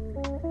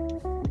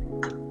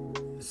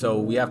 So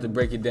we have to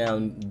break it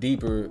down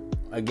deeper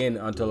again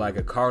onto like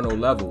a carnal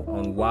level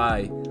on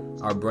why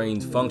our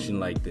brains function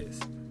like this,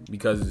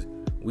 because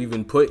we've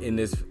been put in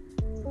this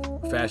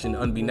fashion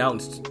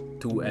unbeknownst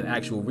to an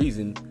actual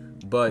reason,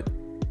 but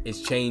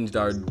it's changed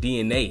our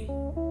DNA.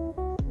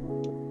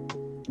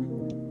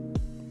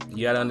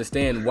 You gotta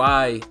understand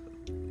why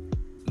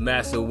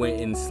Massa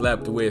went and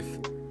slept with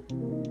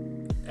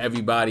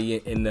everybody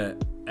in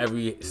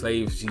every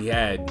slave she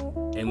had,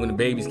 and when the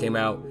babies came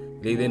out,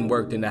 they then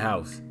worked in the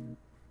house.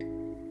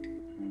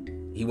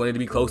 He wanted to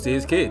be close to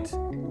his kids.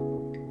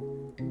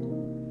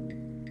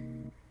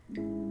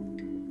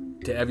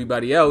 To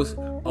everybody else,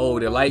 oh,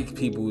 the light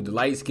people, the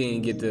light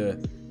skin get to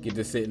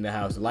sit in the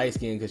house. The light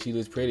skin, because she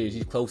looks prettier,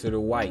 she's closer to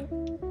white.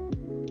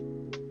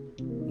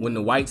 When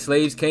the white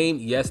slaves came,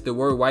 yes, there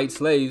were white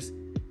slaves.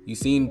 You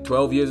seen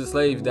 12 Years a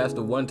Slave. That's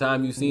the one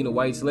time you seen a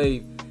white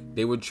slave.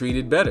 They were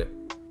treated better.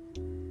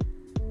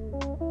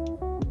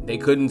 They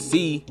couldn't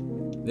see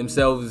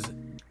themselves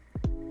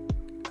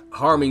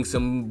harming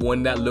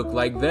someone that looked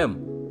like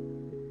them.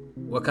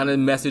 What kind of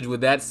message would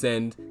that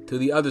send to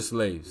the other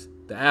slaves?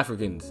 The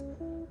Africans,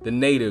 the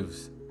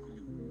natives,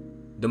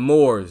 the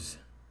Moors.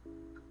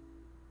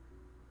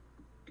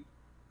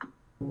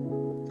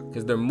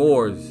 Because they're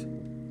Moors.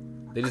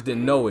 They just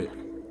didn't know it.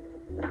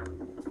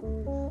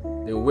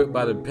 They were whipped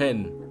by the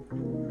pen.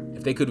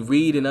 If they could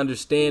read and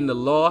understand the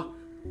law,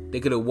 they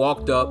could have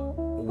walked up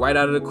right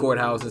out of the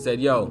courthouse and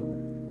said, yo,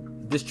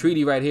 this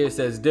treaty right here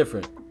says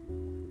different.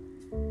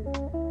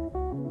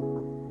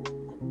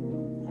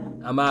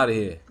 I'm out of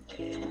here.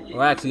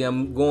 Or actually,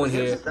 I'm going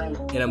here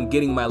and I'm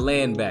getting my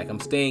land back. I'm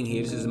staying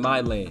here. This is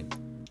my land.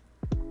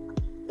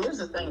 Here's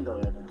the thing, though,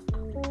 Evan.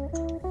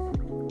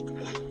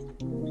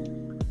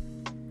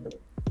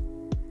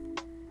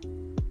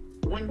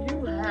 When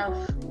you have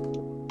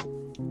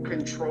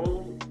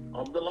control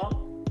of the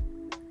law,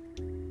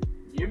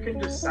 you can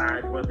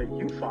decide whether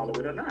you follow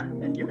it or not.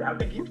 And I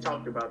think you've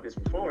talked about this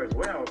before as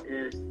well,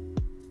 is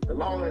the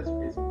law is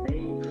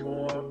made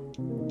for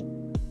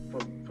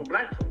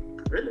black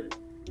folk, really.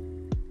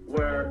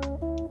 Where,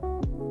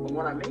 and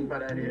what I mean by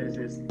that is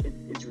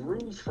it's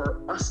rules for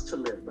us to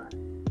live by.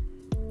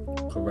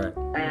 Correct.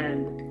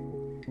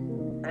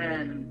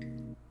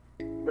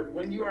 But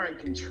when you are in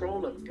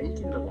control of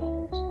making the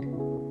laws,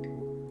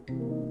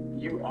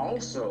 you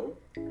also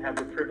have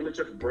the privilege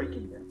of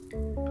breaking them.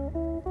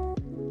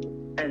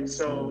 And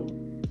so,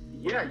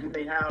 yeah, you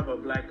may have a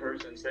black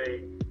person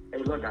say,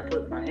 hey, look, I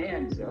put my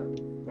hands up.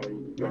 Or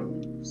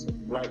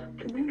some black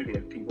community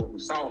of people who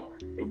saw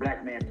a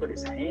black man put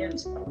his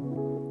hands up,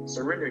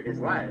 surrendered his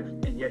life,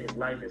 and yet his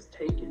life is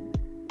taken.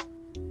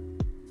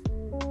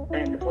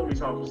 And the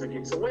police officer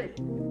gets away.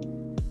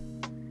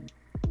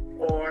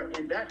 Or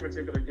in that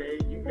particular day,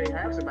 you may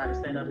have somebody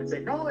stand up and say,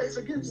 no, it's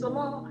against the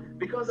law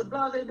because of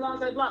blah, blah, blah,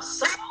 blah, blah.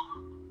 So,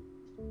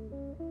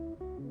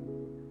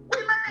 we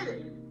made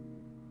it.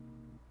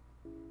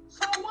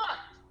 So what?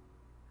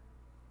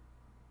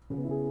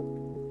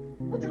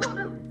 What you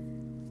gonna do?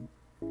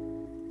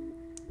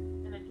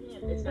 And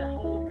again, it's that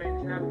whole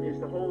mentality, it's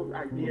the whole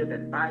idea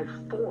that by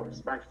force,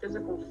 by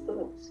physical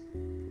force,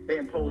 they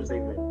impose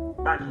their will.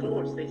 By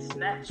force, they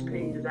snatch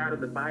pages out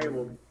of the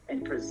Bible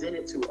and present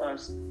it to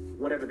us,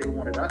 whatever they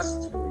wanted us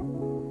to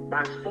believe.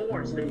 By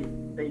force, they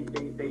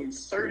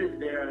inserted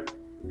their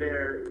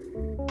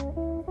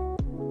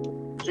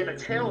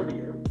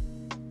genitalia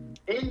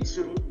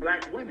into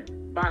black women.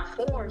 By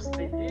force,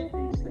 they did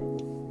these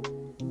things.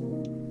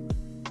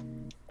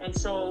 And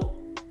so,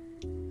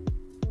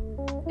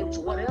 it's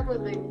whatever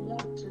they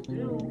want to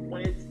do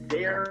when it's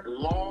their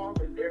law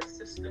and their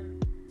system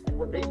and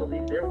what they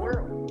believe their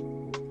world.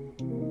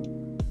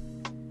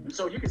 And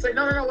so you can say,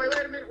 no, wait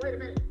a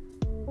minute.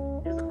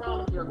 Here's the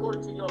problem here,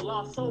 according to your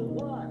law, so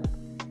what?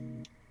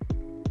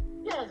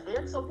 Yeah, it's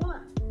there, so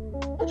what?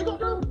 What you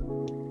gonna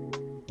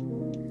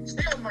do?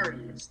 Still murder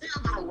you,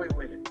 still got away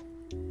with it.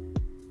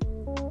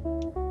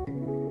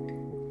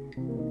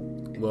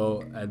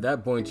 Well, at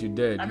that point, you're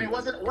dead. I mean,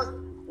 wasn't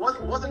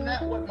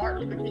that what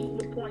Martin Luther King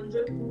was pointing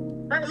to?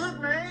 Hey, look,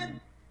 man,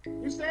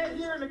 you stand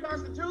here in the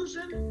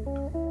Constitution,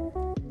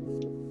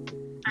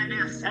 and they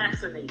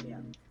assassinate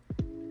him.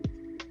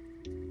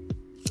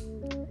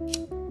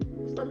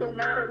 Stuff don't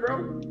matter,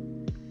 bro.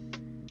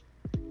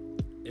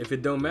 If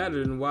it don't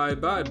matter, then why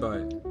abide by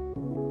it?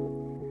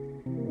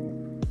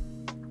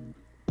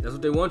 That's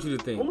what they want you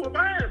to think. Who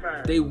abide by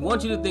it? They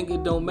want you to think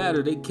it don't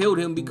matter. They killed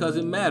him because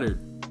it mattered.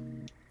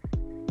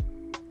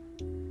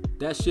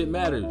 That shit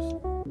matters.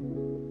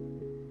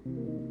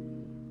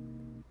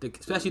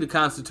 Especially the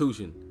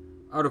Constitution.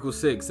 Article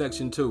 6,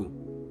 Section 2.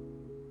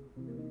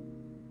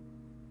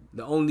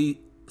 The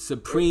only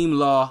supreme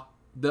law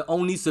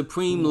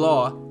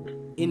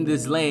in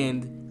this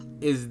land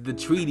is the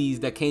treaties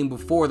that came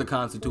before the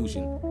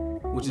Constitution,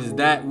 which is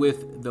that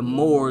with the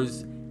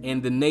Moors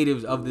and the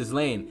natives of this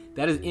land.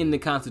 That is in the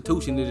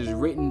Constitution. It is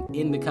written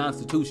in the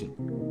Constitution.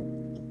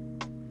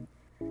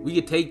 We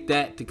could take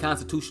that to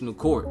constitutional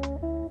court.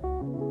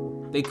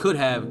 They could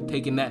have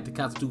taken that to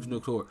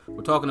constitutional court.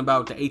 We're talking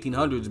about the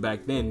 1800s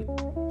back then.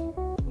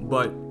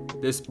 But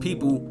there's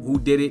people who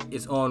did it.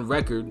 It's on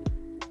record.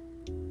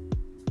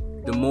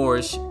 The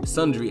Moorish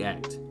Sundry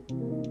Act.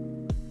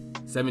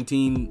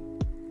 17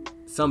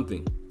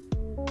 something.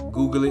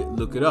 Google it,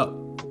 look it up.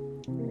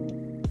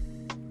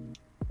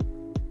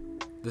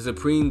 The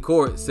Supreme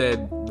Court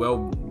said, well,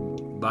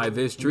 by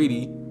this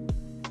treaty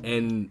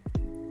and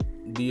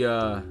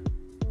the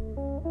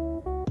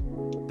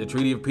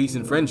Treaty of Peace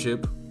and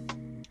Friendship,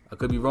 I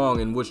could be wrong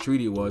in which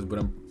treaty it was,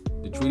 but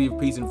the Treaty of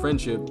Peace and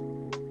Friendship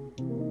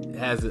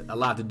has a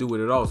lot to do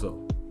with it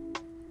also.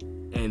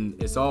 And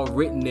it's all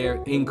written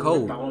there in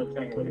code. The only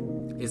thing with it.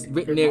 It's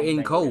written there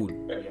in code.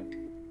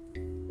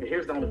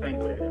 Here's the only thing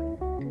with it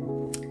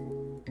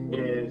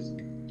is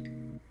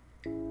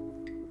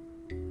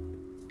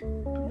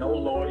no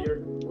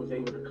lawyer was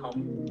able to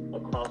come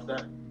across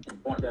that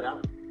and point that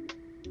out.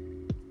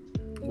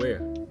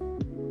 Where?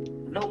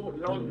 No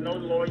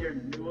lawyer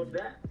knew of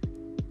that.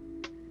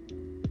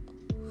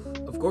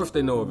 Of course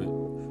they know of it.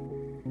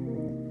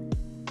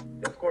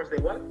 Of course they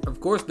what? Of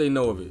course they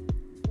know of it.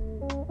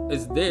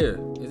 It's there.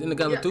 It's in the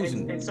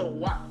Constitution. Yeah, and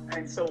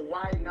so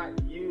why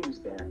not use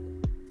that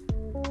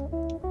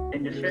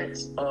in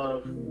defense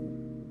of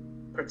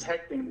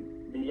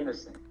protecting the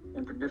innocent,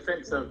 in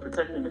defense of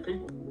protecting the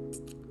people?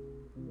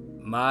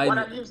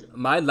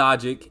 My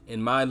logic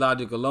and my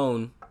logic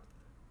alone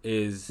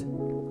is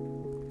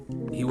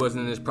he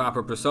wasn't in his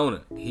proper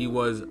persona. He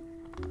was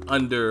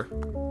under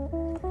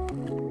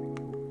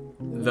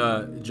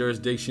the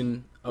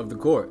jurisdiction of the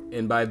court.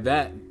 And by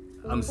that,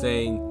 I'm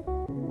saying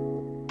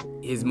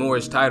his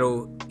Moorish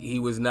title he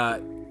was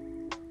not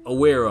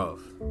aware of.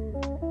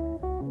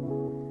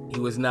 He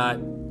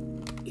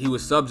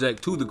was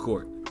subject to the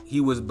court.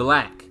 He was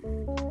black.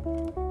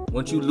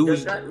 Once you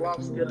lose... Does that law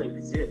still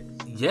exist?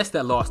 Yes,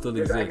 that law still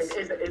exists.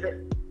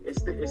 It's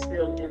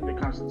still in the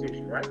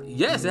Constitution, right?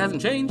 Yes, it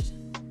hasn't changed.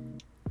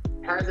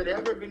 Has it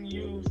ever been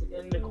used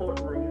in the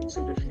courtroom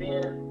to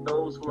defend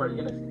those who are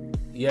innocent?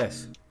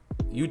 Yes.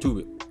 YouTube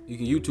it. You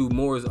can YouTube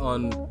Moors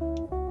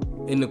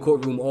in the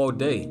courtroom all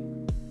day.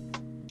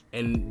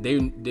 And they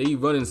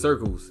run in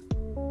circles.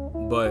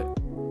 But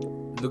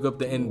look up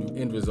the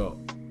end result.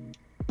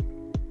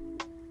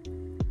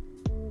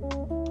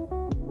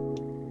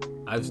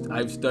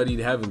 I've studied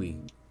heavily,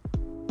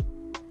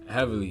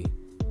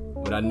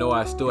 but I know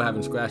I still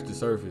haven't scratched the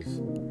surface.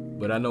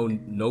 But I know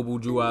Noble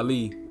Drew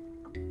Ali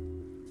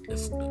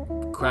has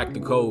cracked the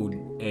code,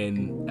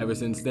 and ever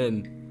since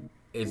then,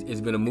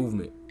 it's been a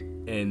movement.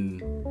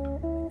 And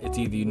it's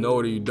either you know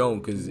it or you don't,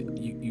 because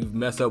you've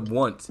messed up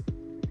once,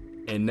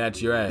 and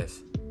that's your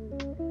ass.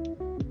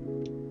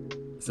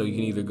 So you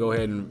can either go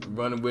ahead and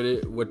run with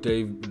it, what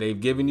they've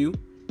given you,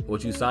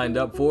 what you signed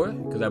up for,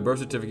 because that birth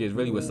certificate is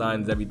really what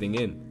signs everything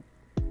in.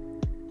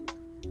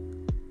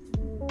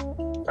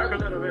 Talk a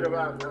little bit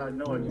about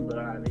Noble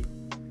Ali.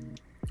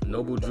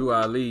 Noble Drew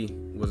Ali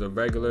was a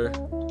regular,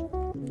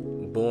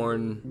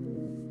 born,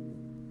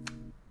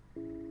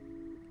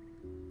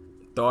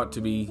 thought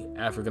to be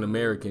African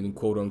American,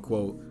 quote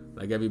unquote,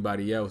 like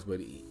everybody else, but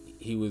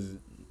he was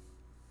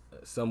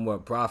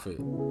somewhat prophet,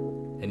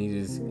 and he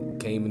just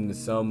came into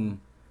some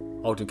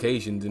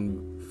altercations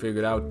and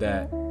figured out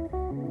that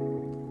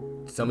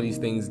some of these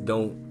things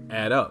don't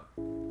add up.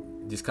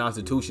 This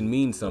Constitution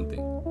means something.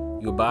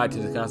 You abide to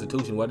the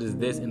Constitution. What does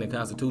this in the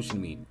Constitution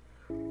mean?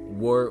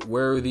 Where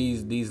are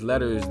these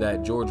letters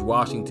that George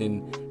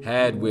Washington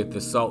had with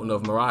the Sultan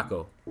of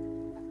Morocco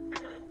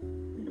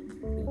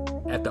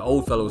at the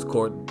Old Fellows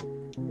Court,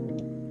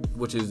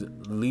 which is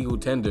legal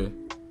tender,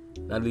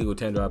 not legal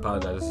tender, I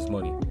apologize, this is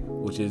money,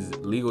 which is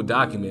legal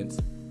documents.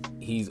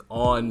 He's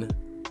on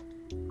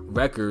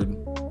record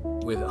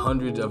with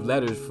hundreds of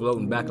letters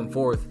floating back and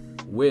forth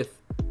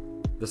with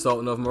the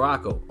Sultan of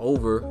Morocco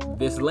over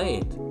this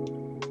land.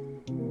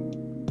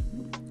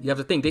 You have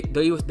to think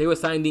they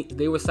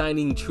were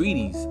signing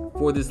treaties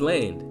for this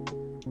land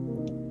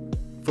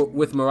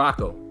with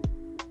Morocco.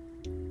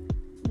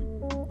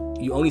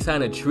 You only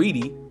sign a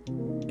treaty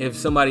if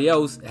somebody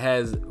else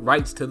has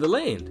rights to the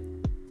land.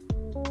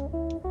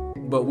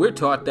 But we're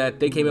taught that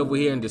they came over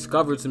here and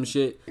discovered some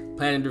shit,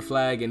 planted their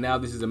flag, and now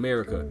this is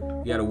America.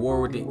 You had a war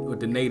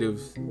with the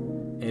natives,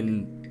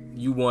 and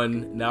you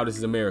won. Now this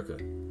is America.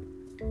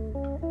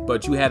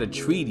 But you had a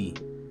treaty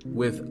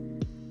with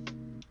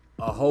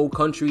a whole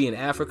country in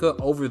Africa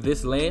over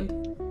this land.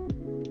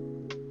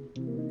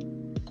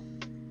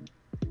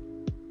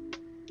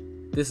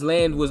 This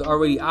land was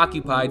already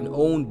occupied and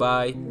owned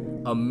by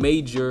a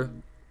major,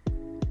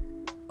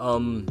 I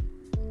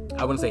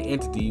wouldn't say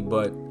entity,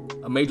 but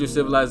a major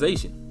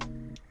civilization.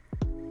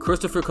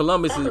 Christopher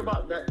Columbus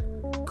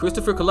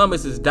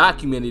is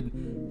documented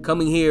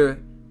coming here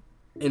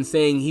and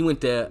saying he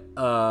went to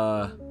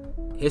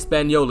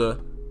Hispaniola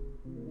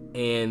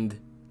and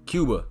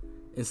Cuba,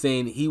 and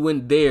saying he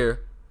went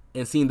there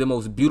and seen the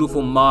most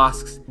beautiful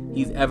mosques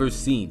he's ever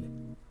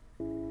seen.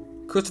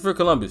 Christopher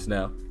Columbus,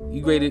 now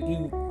you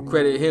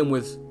credit him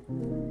with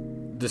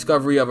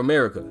discovery of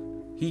America.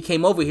 He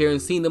came over here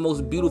and seen the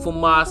most beautiful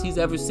mosque he's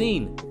ever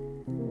seen.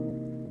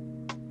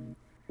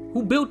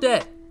 Who built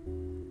that?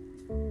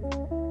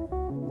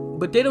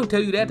 But they don't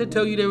tell you that. They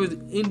tell you there was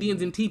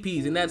Indians and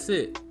teepees, and that's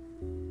it.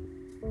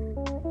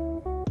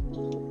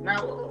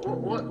 Now,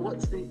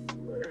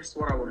 that's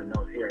what I want to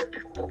know here.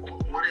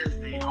 What is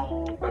the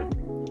whole?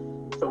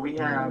 So we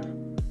have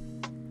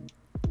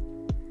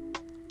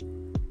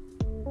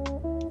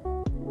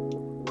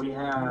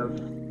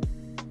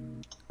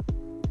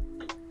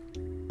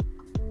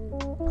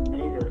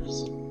natives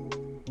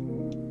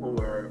who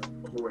are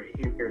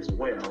here as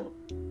well.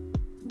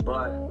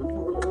 But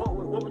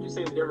what would you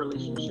say their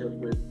relationship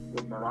with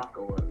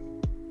Morocco was?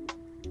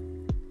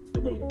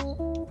 The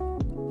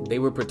natives. They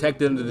were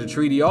protected under the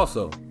treaty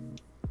also.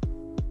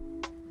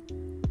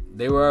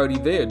 They were already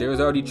there. There was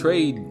already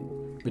trade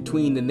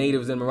between the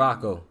natives and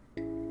Morocco.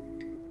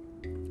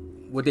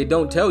 What they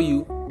don't tell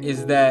you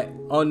is that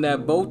on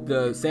that boat,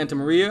 the Santa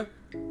Maria,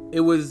 it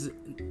was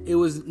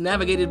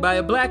navigated by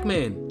a black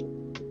man.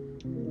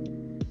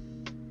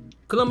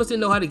 Columbus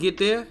didn't know how to get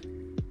there.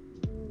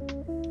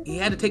 He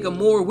had to take a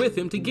Moor with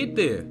him to get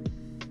there.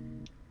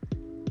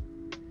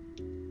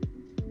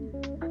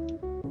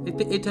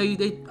 They tell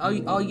you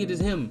all you get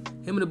is him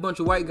and a bunch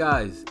of white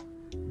guys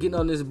getting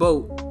on this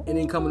boat and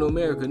then coming to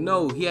America.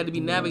 No, he had to be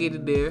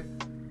navigated there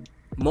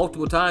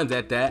multiple times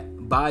at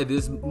that by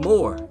this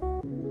Moor.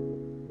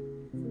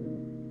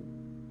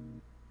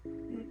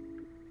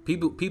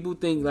 People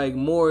think like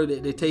Moor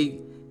they take,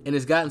 and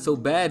it's gotten so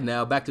bad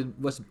now, back to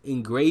what's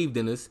engraved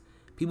in us,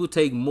 people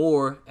take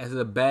Moor as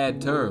a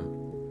bad term.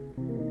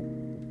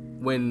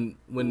 When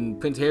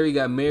Prince Harry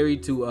got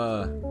married to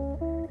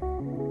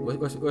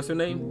what's her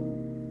name?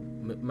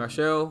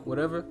 Marshall,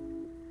 whatever.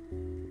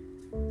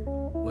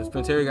 When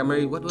Prince Harry got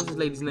married, what was his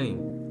lady's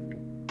name?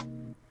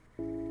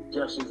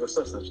 Yeah, she's a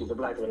sister. She's a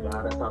black lady. I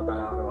don't know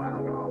all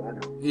I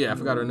know. Yeah, I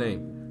forgot her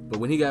name. But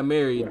when he got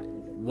married,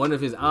 one of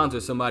his aunts or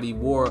somebody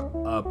wore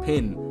a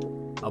pin,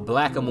 a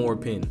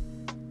Blackamore pin.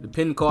 The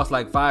pin cost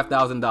like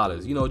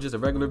 $5,000. You know, just a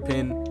regular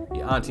pin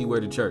your auntie wear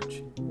to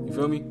church. You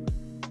feel me?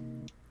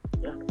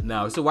 Yeah.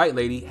 Now, it's a white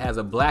lady, has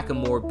a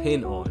Blackamore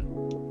pin on.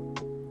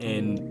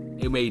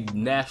 And it made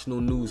national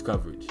news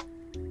coverage.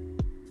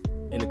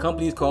 And the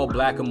company is called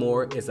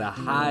Blackamore. It's a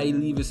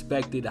highly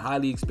respected,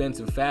 highly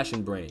expensive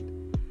fashion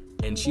brand.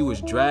 And she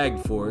was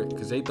dragged for it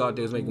because they thought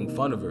they was making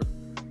fun of her.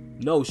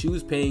 No, she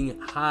was paying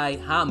high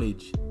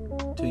homage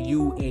to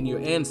you and your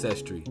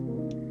ancestry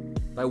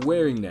by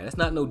wearing that. It's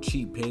not no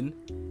cheap pin.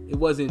 It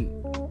wasn't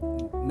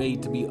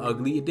made to be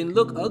ugly. It didn't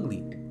look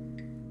ugly.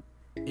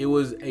 It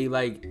was a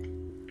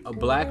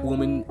black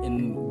woman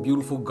in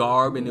beautiful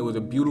garb, and it was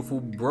a beautiful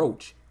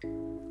brooch.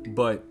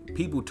 But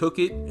people took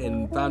it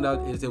and found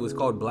out it was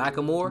called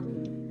Blackamore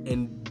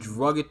and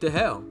drug it to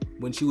hell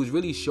when she was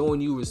really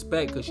showing you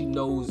respect because she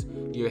knows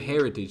your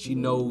heritage. She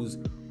knows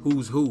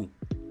who's who.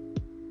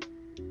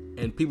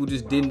 And people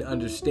just didn't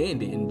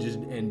understand it, and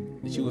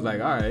she was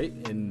like, all right,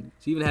 and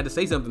she even had to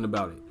say something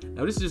about it.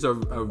 Now this is just a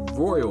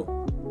royal,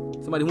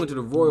 somebody who went to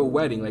the royal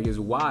wedding. Like, it's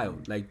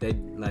wild. Like that,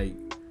 like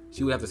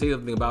she would have to say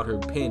something about her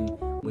pin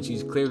when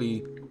she's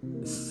clearly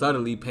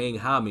subtly paying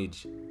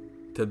homage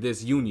to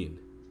this union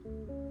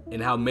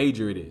and how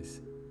major it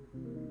is.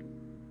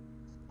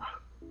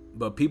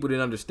 But people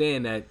didn't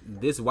understand that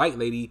this white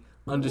lady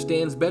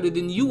understands better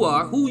than you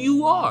are who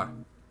you are.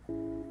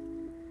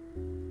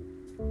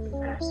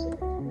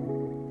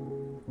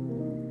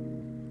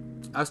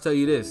 I'll tell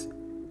you this,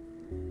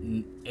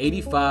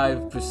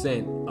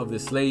 85% of the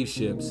slave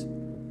ships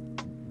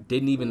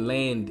didn't even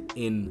land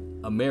in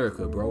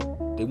America, bro.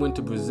 They went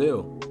to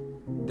Brazil.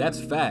 That's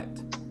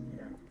fact.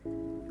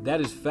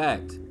 That is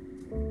fact.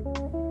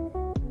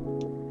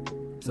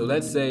 So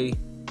let's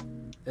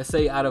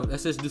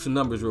just do some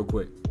numbers real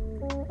quick.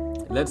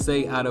 Let's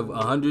say out of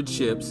 100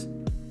 ships,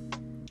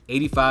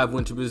 85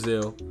 went to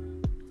Brazil,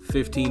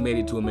 15 made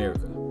it to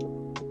America.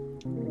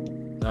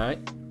 All right?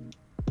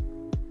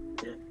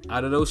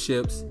 Out of those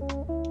ships,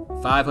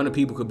 500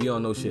 people could be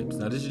on those ships.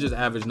 Now, this is just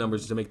average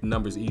numbers to make the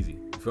numbers easy.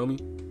 You feel me?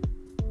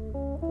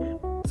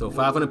 So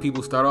 500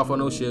 people start off on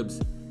those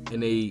ships,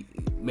 and they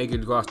make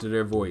it across to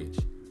their voyage.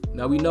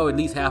 Now, we know at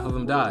least half of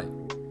them died.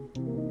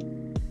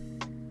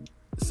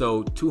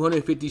 So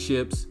 250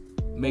 ships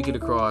make it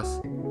across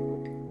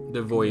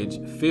their voyage.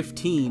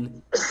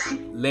 15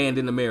 land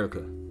in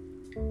America.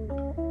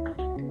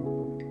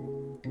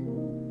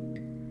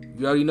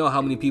 You already know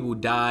how many people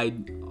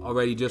died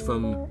already just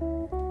from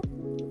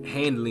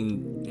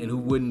handling and who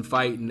wouldn't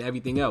fight and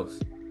everything else.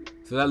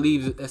 So that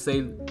leaves, let's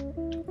say,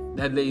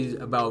 that leaves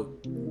about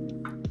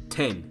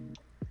 10.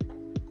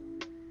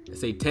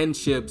 Let's say 10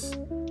 ships,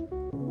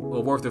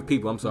 well, worth of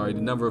people. I'm sorry,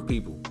 the number of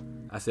people.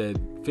 I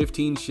said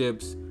 15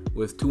 ships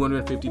with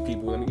 250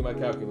 people. Let me get my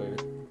calculator,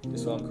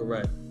 just so I'm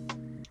correct.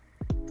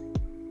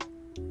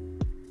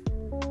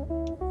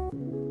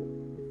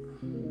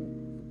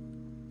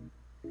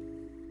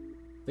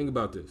 Think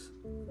about this.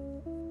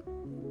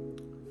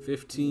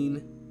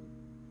 15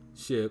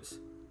 ships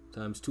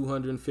times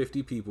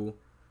 250 people,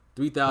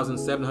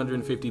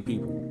 3,750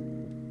 people.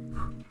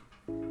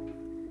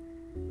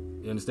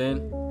 You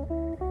understand?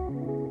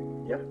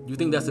 Yep. You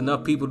think that's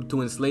enough people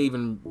to enslave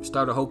and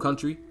start a whole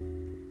country?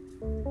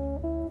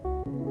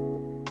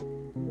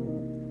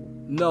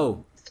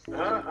 No.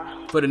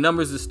 For the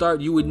numbers to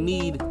start, you would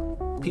need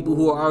people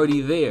who are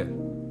already there.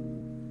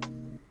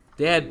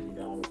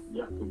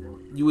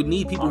 You would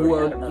need people who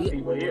are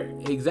people here.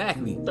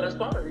 Exactly. So that's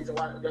part of the reason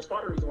why. That's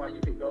part of the reason why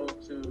you could go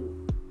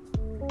to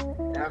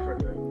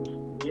Africa,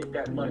 get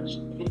that much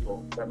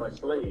people, that much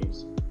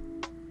slaves,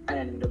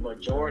 and the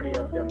majority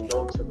of them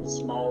go to the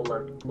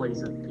smaller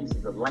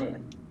pieces of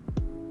land.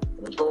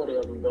 The majority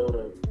of them go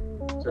to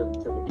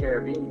the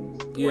Caribbean.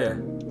 Yeah.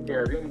 The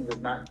Caribbean is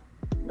not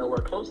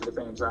nowhere close to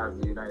the same size as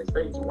the United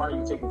States. Why are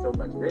you taking so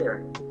much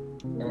there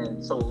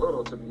and so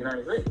little to the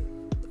United States?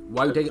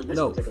 Why are you taking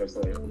no?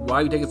 Why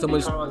are you taking so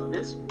much?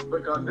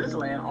 Because this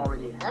land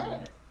already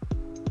had.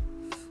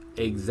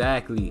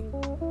 Exactly.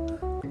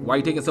 Why are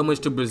you taking so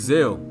much to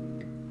Brazil?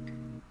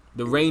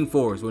 The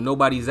rainforest where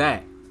nobody's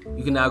at.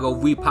 You can now go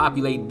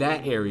repopulate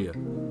that area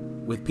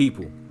with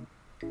people.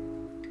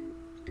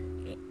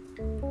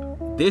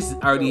 This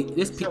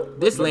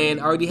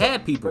land already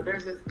had people.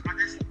 But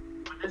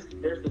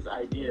there's this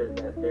idea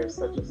that there's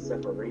such a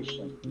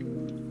separation.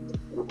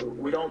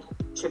 We don't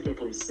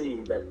typically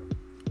see that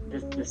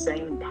the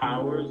same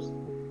powers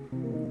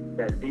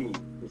that be,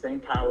 the same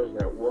powers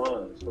that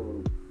was,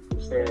 who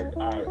said,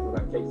 all right, we're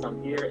going to take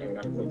some here and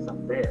we're going to take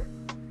some there.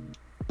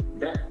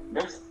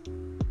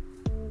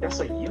 That's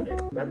a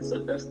unit.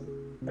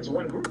 That's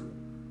one group.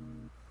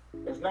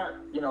 It's not,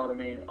 you know what I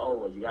mean? Oh,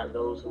 well, you got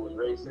those who was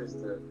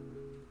racist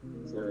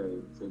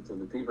to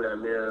the people that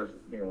live,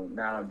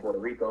 now in Puerto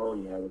Rico.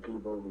 You have the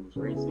people who's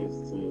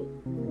racist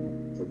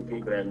to the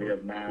people that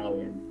live now,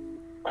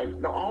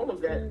 and all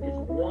of that is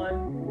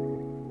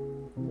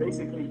one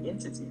basically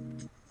entity,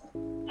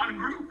 one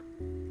group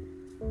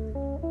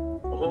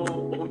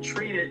who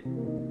treated,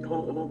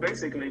 who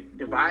basically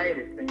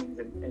divided things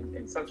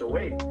in such a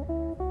way,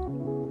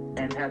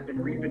 and have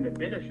been reaping the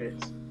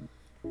benefits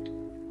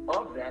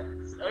of that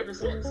ever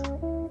since.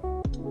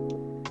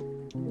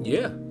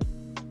 Yeah.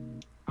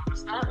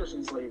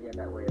 Establishing slavery in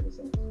that way ever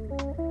since.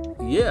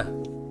 Yeah.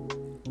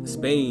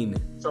 Spain,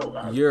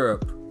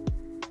 Europe,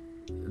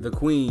 the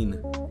Queen.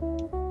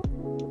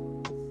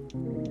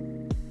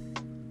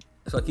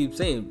 So I keep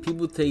saying,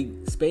 people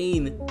take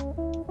Spain.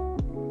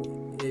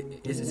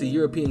 It's a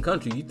European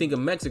country. You think of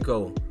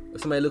Mexico, or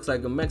somebody looks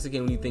like a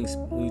Mexican when you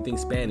think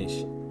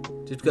Spanish,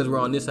 just because we're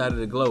on this side of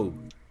the globe.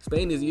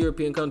 Spain is a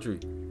European country,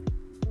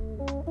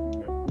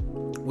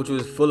 which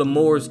was full of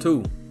Moors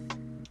too.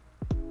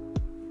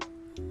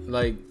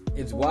 Like,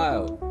 it's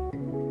wild.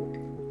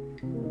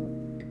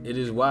 It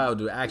is wild,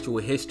 the actual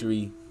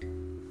history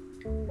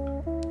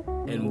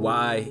and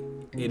why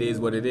it is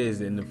what it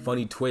is, and the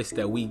funny twist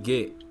that we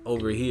get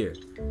over here.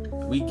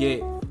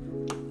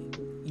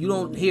 You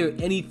don't hear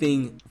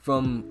anything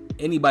from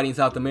anybody in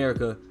South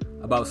America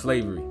about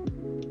slavery.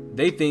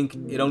 They think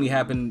it only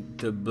happened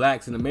to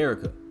blacks in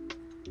America.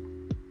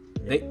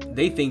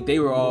 They think they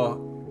were all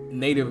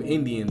native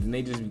Indians and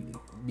they just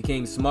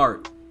became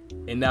smart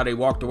and now they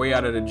walked away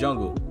out of the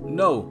jungle.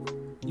 No,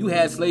 you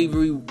had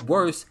slavery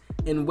worse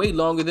and way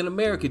longer than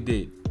America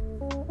did.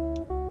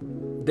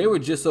 They were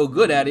just so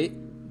good at it,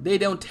 they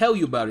don't tell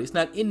you about it. It's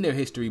not in their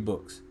history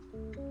books.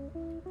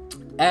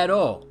 At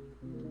all.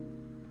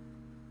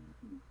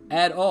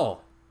 At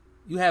all.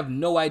 You have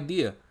no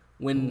idea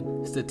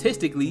when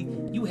statistically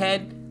you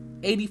had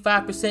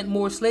 85%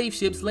 more slave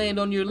ships land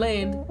on your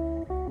land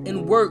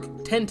and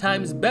work 10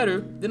 times better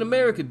than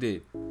America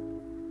did.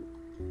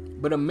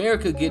 But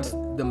America gets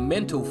the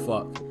mental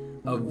fuck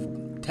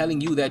of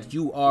telling you that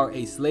you are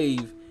a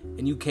slave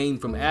and you came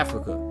from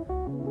Africa.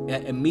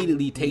 That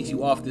immediately takes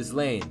you off this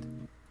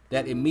land.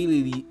 That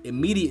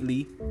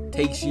immediately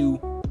takes you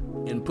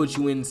and puts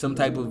you in some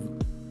type of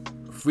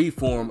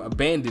freeform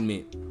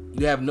abandonment.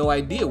 You have no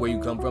idea where you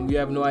come from. You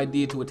have no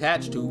idea to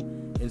attach to.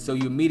 And so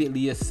you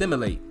immediately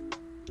assimilate.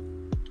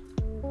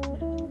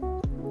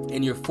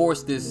 And you're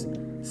forced this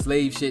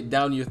slave shit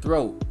down your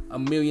throat.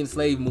 1 million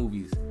slave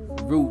movies.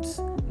 Roots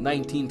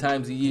 19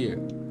 times a year.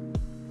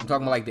 I'm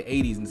talking about like the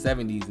 80s and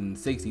 70s and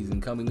 60s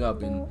and coming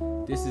up.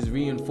 And this is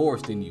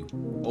reinforced in you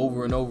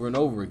over and over and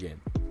over again.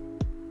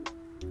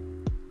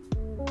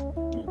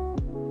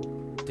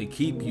 To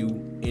keep you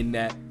in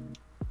that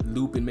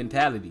loop and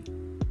mentality.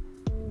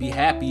 Be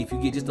happy if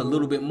you get just a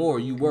little bit more.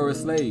 You were a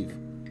slave.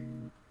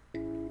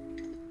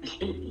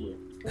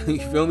 You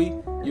feel me?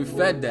 You're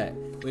fed that.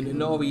 When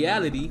in all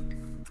reality,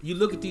 you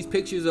look at these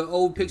pictures of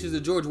old pictures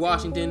of George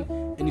Washington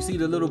and you see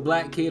the little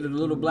black kid or the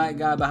little black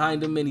guy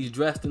behind him and he's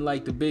dressed in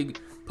like the big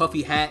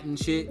puffy hat and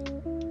shit.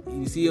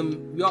 You see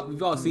him,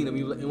 we've all seen him,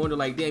 and wonder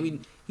like, damn,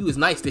 he was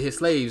nice to his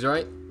slaves,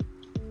 right?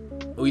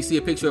 Or you see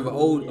a picture of an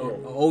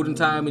olden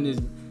time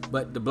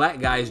but the black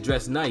guy is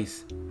dressed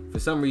nice. For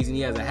some reason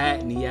he has a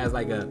hat and he has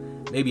like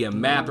maybe a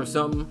map or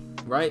something,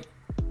 right?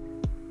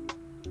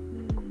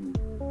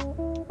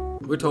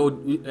 We're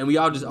told, and we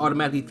all just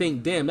automatically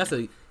think, damn,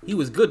 he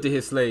was good to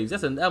his slaves.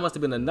 That must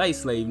have been a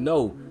nice slave.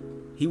 No,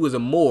 he was a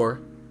Moor.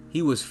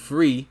 He was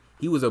free.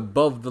 He was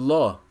above the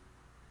law.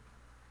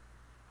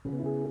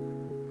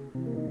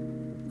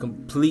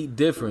 Complete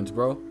difference,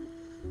 bro.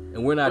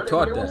 And we're not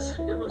taught that.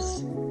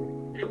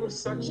 It was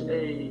such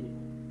a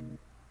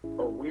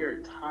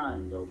weird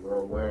time though,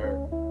 bro. Where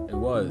it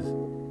was.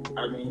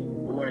 I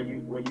mean, where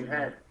you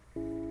had,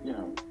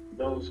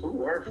 those who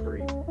were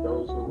free,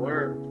 those who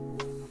were,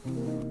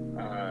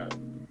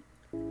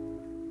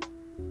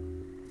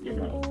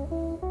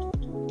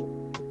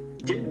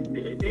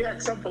 they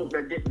had some folks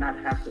that did not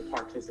have to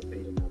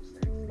participate in those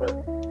things,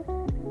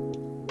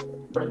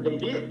 but they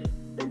did.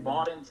 They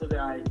bought into the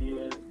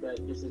idea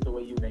that this is the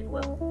way you make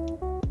wealth,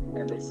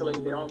 and they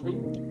slaved their own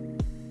people.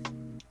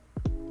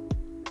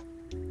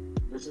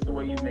 This is the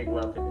way you make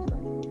wealth in this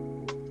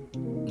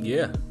country.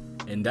 Yeah,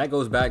 and that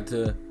goes back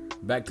to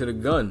the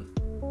gun.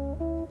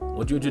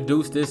 Once you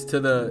introduce this to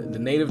the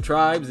native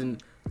tribes,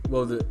 and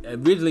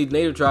originally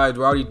native tribes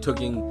were already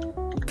taking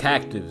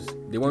captives.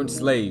 They weren't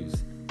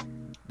slaves.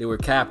 They were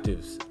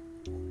captives.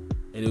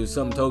 And it was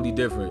something totally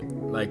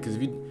different. Like, cause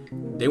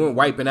they weren't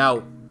wiping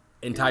out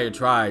entire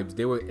tribes.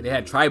 They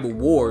had tribal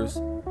wars,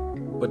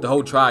 but the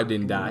whole tribe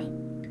didn't die.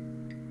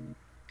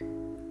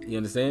 You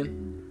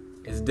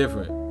understand? It's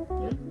different.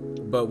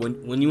 But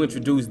when you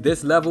introduce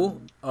this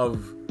level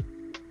of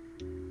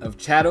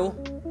chattel,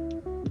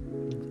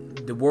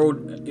 the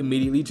world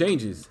immediately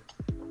changes.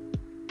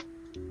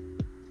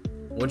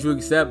 Once you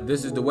accept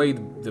this is the way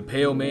the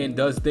pale man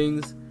does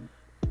things,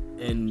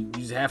 and you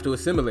just have to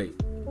assimilate.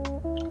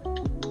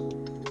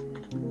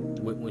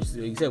 Like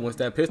you said, once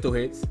that pistol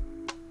hits,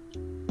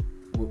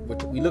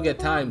 we look at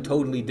time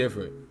totally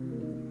different.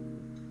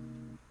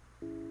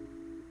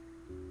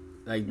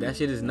 Like, that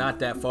shit is not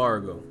that far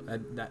ago.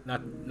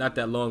 Not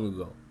that long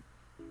ago.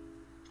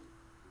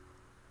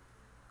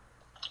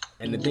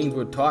 And the things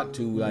we're taught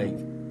to, like,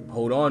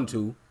 hold on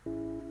to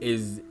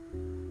is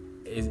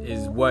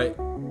what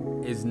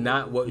is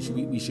not what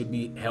we should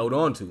be held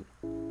on to.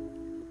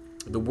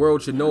 The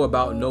world should know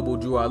about Noble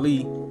Drew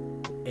Ali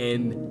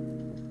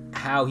and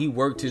how he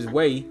worked his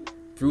way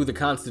through the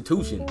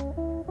Constitution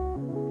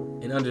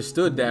and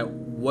understood that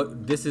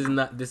this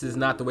is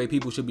not the way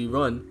people should be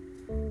run,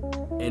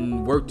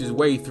 and worked his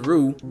way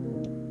through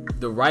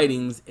the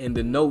writings and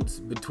the notes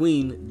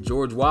between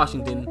George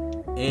Washington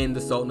and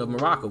the Sultan of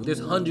Morocco. There's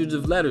hundreds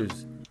of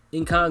letters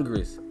in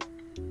Congress.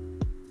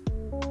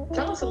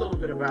 Tell us a little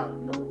bit about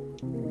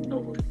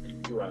Noble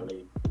Drew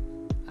Ali.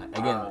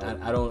 Again,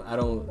 I don't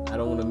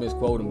want to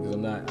misquote him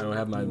because I don't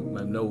have my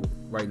note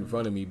right in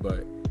front of me,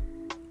 but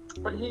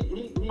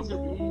he's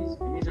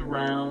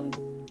around,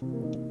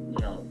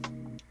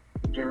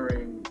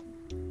 during,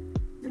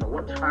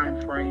 what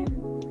time frame?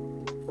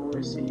 Who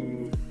is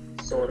he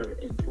sort of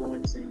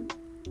influencing?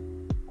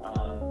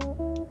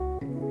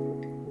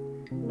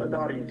 Let the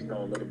audience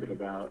know a little bit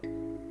about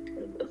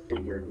a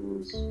figure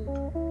who's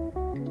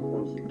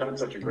done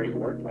such a great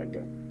work like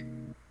that.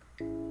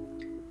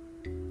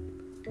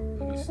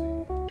 Let me see.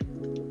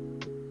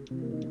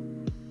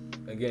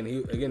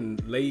 Again,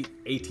 late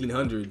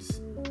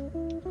 1800s.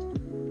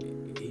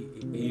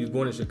 He was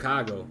born in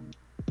Chicago.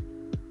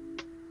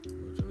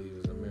 Which I believe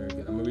is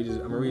American. I'm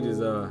gonna read his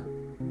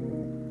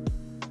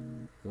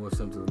More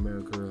Sons of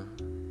America,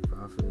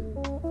 Prophet.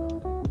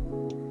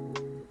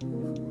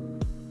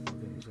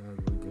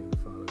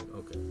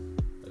 Okay,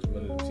 I just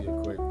wanted to see it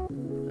quick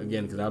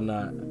again because I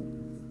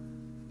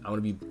want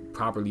to be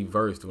properly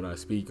versed when I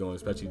speak on,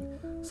 especially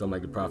something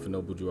like the Prophet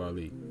Noble Drew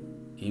Ali.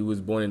 He was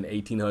born in the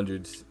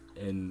 1800s,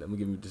 and I'm gonna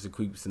give you just a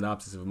quick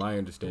synopsis of my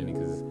understanding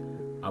because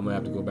I'm gonna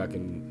have to go back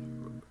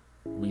and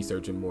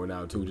research him more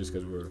now too, just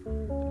because we're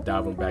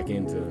diving back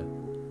into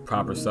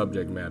proper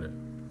subject matter.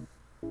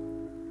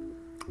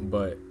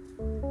 But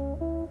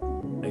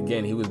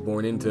again, he was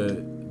born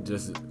into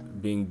just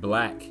being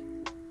black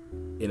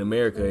in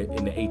America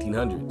in the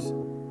 1800s,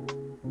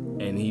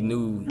 and he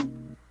knew,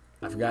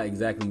 I forgot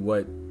exactly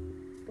what,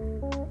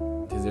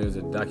 because there's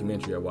a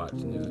documentary I watched,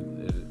 and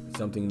there's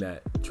something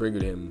that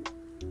triggered him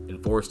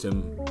and forced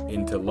him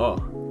into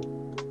law,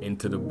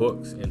 into the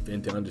books, and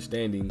into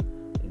understanding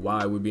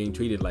why we're being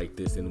treated like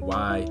this and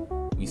why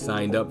we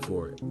signed up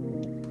for it.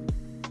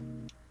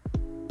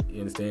 You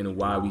understand? And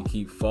why we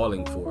keep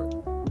falling for it.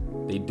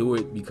 They do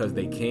it because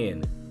they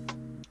can.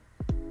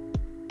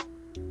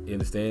 You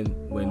understand?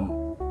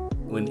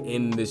 When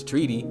in this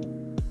treaty,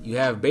 you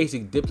have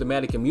basic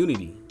diplomatic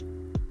immunity,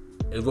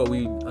 is what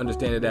we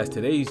understand it as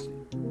today's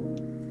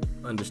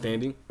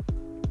understanding.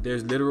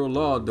 There's literal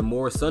law. The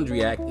Morris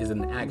Sundry Act is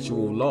an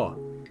actual law.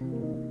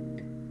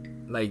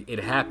 Like, it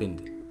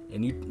happened.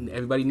 And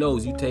everybody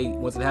knows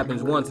once it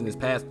happens once and it's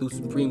passed through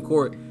Supreme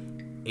Court,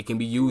 it can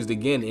be used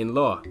again in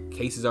law.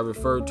 Cases are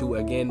referred to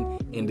again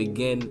and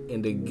again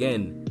and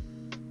again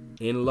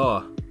in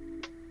law,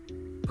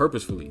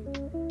 purposefully.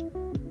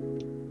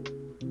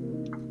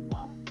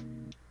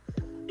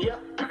 Yeah.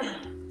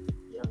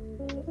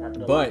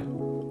 But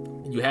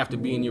you have to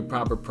be in your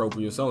proper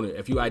persona.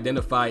 If you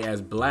identify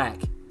as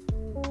black,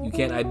 you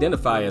can't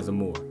identify as a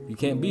Moor. You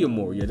can't be a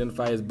Moor. You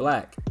identify as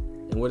black.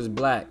 And what is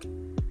black?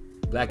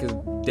 Black is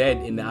dead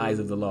in the eyes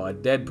of the law. A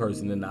dead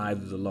person in the eyes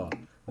of the law.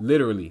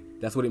 Literally,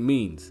 that's what it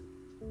means.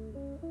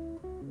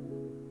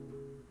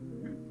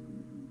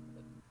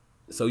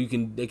 So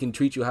they can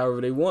treat you however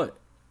they want.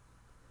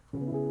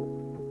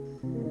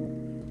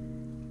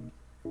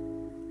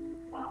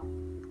 Wow.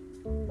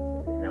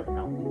 Never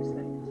know these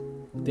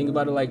things. Think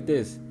about it like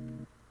this.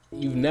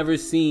 You've never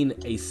seen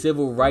a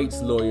civil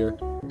rights lawyer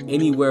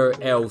anywhere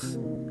else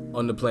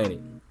on the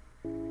planet.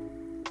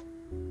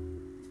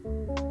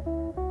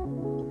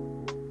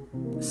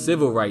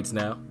 Civil rights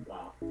now.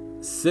 Wow.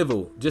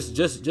 Civil.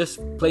 Just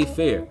play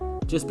fair.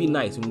 Just be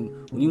nice.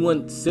 When you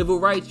want civil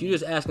rights, you're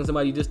just asking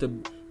somebody just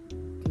to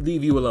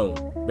leave you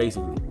alone,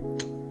 basically.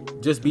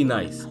 Just be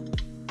nice.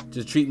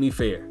 Just treat me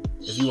fair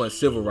if you want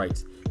civil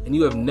rights. And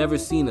you have never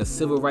seen a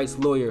civil rights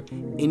lawyer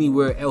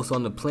anywhere else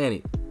on the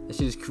planet. That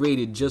shit is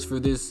created just for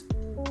this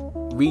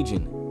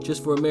region,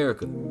 just for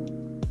America.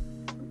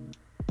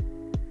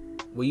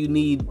 Where you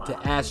need to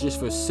ask just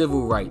for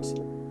civil rights.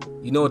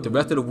 You know what the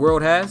rest of the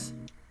world has?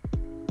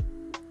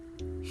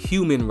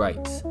 Human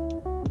rights.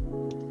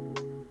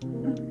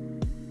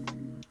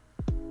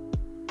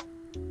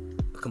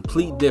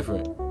 Completely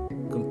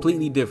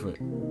different.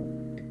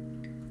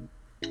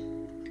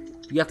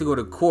 You have to go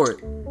to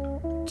court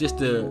just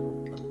to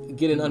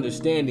get an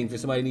understanding for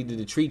somebody needed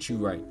to treat you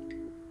right.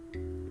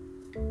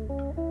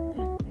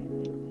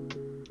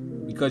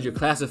 Because you're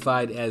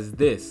classified as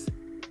this.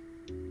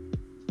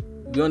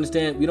 We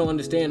don't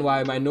understand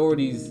why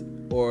minorities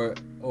or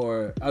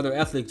other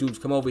ethnic groups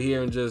come over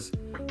here and just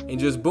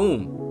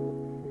boom.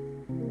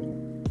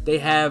 They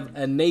have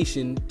a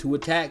nation to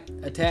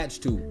attach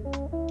to.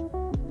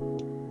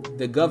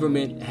 The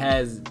government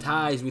has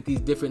ties with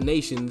these different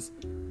nations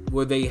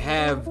where they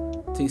have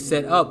to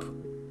set up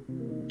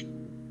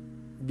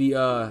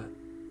the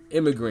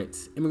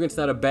immigrants. Immigrants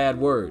not a bad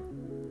word.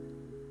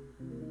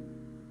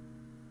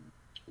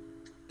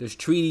 There's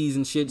treaties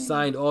and shit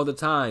signed all the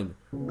time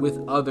with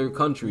other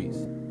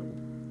countries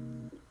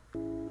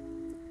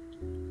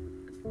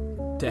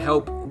to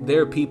help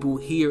their people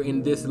here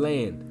in this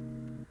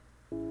land.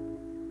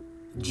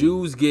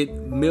 Jews get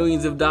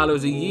millions of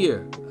dollars a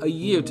year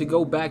to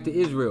go back to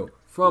Israel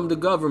from the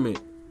government.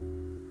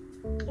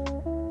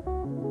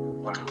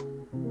 Wow.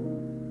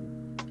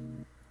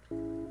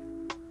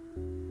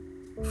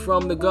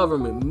 From the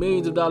government,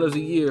 millions of dollars a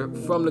year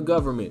from the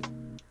government.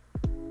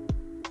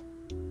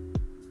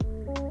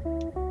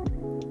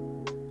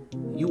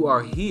 You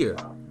are here.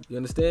 You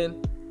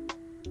understand?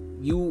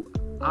 You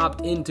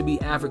opt in to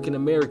be African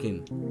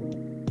American.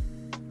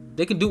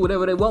 They can do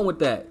whatever they want with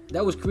that.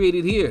 That was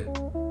created here.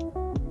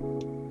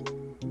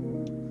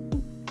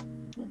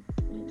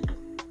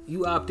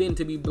 You opt in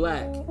to be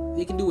black.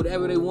 They can do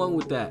whatever they want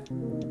with that.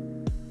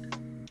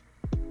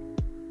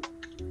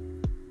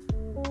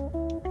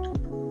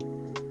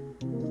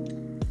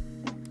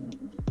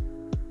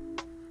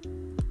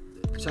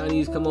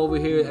 Chinese come over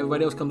here,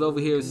 everybody else comes over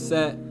here, is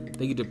set.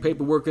 They get their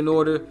paperwork in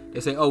order.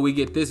 They say, oh, we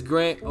get this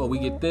grant. Oh, we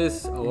get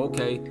this. Oh,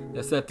 okay.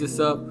 Let's set this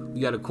up.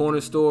 We got a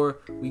corner store.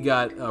 We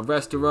got a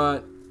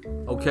restaurant.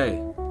 Okay.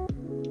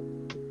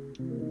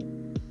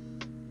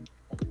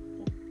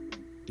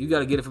 You got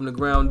to get it from the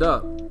ground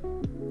up.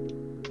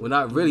 Well,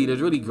 not really. There's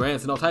really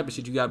grants and all type of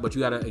shit you got, but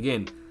you got to,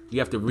 again, you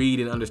have to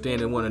read and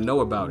understand and want to know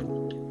about it.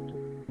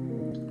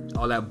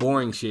 All that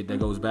boring shit that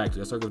goes back to,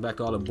 that circles back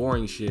to all the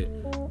boring shit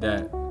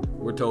that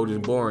we're told is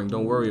boring.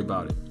 Don't worry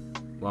about it.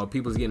 While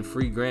people's getting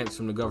free grants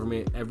from the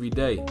government every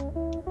day.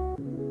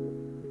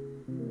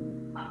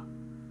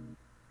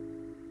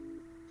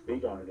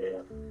 Big on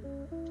it,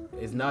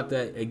 It's not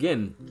that,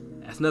 again,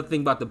 that's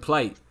nothing about the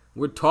plight.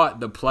 We're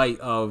taught the plight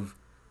of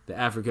the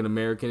African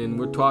American, and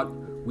we're taught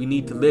we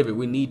need to live it.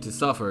 We need to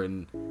suffer,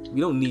 and we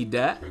don't need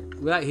that.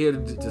 We're not here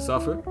to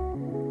suffer.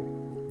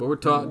 But we're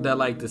taught that,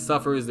 like, to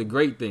suffer is the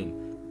great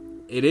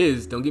thing. It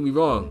is, don't get me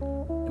wrong.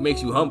 It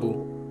makes you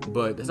humble,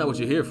 but that's not what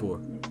you're here for.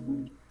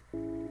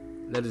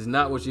 That is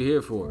not what you're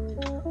here for.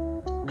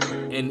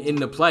 And in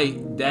the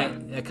plight,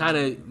 that kind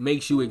of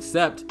makes you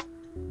accept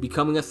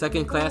becoming a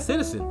second-class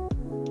citizen.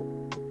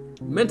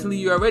 Mentally,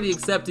 you're already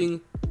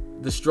accepting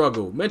the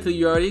struggle. Mentally,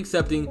 you're already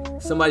accepting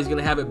somebody's going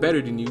to have it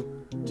better than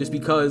you just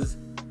because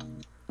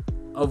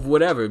of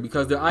whatever,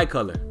 because their eye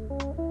color.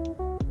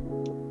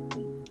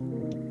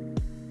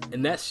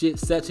 And that shit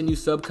sets in you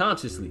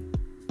subconsciously.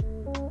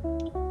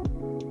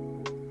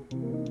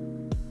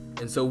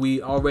 And so we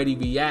already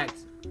react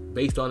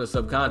based on the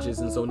subconscious,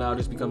 and so now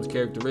this becomes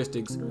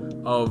characteristics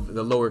of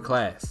the lower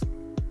class.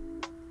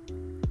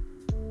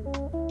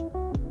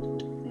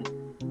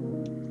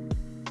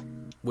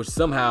 Which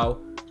somehow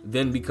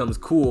then becomes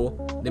cool,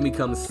 then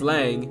becomes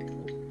slang,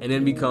 and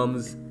then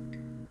becomes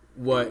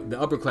what the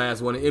upper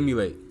class want to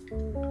emulate.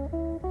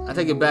 I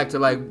take it back to,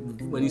 like,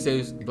 when he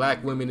says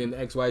black women in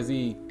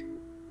XYZ,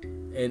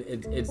 and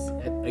it's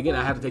again,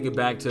 I have to take it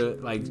back to,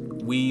 like,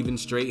 weave and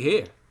straight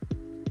hair.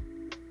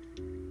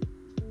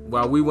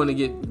 While we want to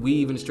get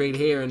weave and straight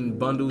hair and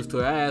bundles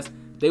to our ass,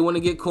 they want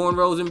to get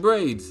cornrows and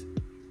braids.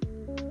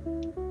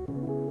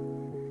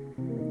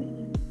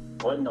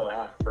 Wasn't no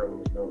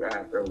afro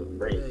and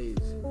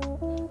braids.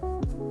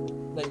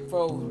 Like,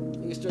 fro,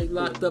 nigga straight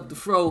locked up the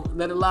fro,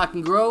 let it lock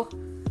and grow.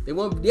 They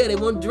want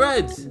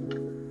dreads.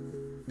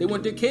 They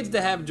want their kids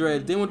to have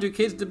dreads. They want their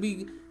kids to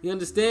be, you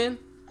understand?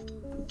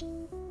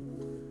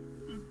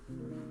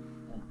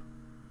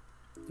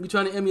 We're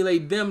trying to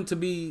emulate them to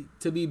be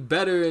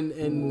better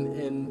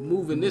and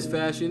move in this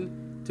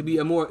fashion, to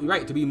be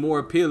more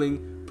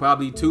appealing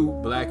probably to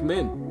black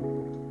men.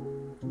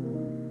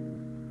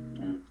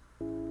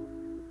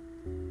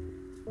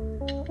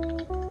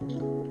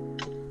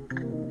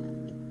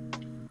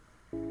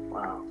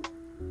 Wow.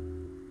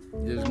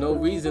 There's no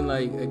reason,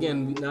 like,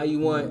 again, now you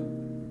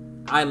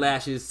want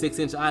eyelashes,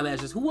 6-inch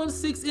eyelashes. Who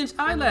wants 6-inch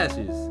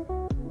eyelashes?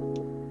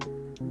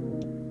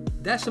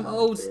 That's some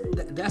old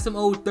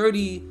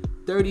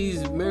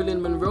 30s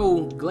Marilyn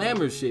Monroe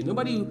glamour shit.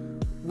 Nobody,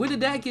 where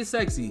did that get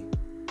sexy?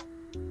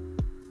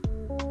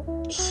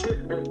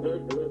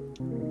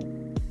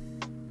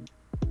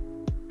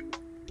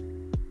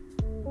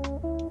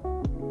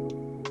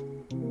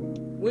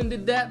 When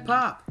did that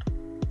pop?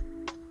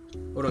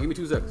 Hold on, give me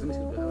 2 seconds. Let me see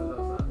what the hell is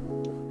outside.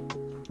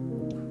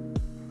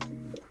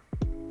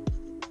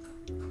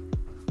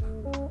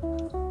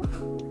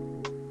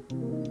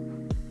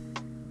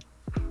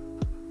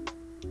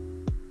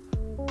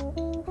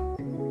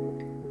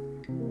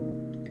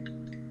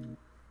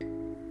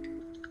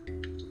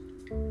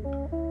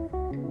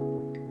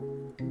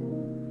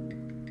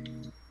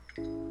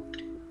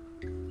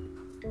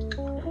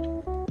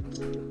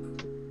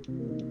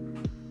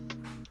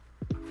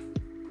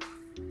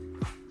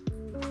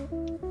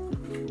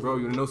 Bro,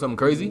 you wanna know something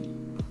crazy?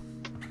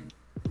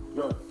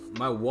 Good.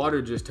 My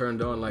water just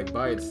turned on, like,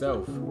 by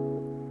itself.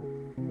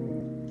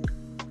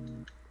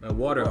 My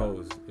water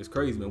hose. It's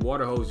crazy. My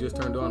water hose just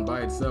turned on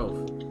by itself.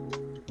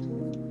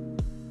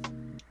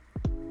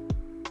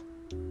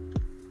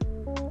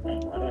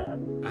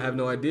 I have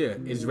no idea.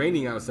 It's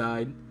raining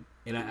outside,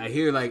 and I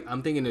hear like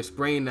I'm thinking they're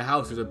spraying the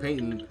house or they're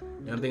painting,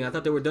 and I'm thinking I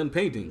thought they were done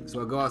painting.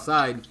 So I go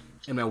outside,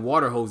 and my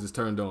water hose is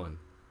turned on.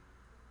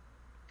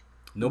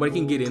 Nobody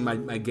can get in.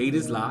 My gate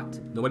is locked.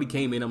 Nobody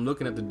came in. I'm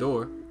looking at the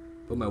door,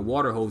 but my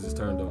water hose is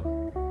turned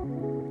on.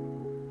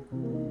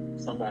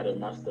 Somebody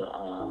must have.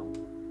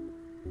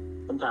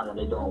 Sometimes when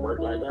they doing work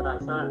like that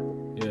outside,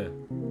 Yeah.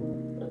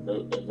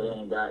 if they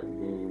ain't got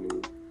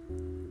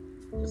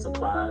the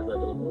supplies that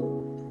they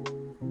need,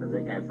 if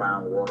they can't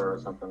find water or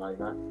something like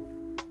that,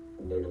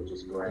 they will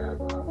just grab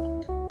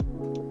water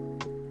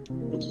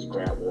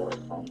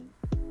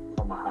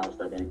from a house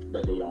that they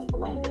don't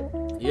belong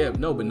to. Yeah,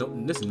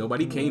 listen,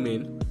 nobody came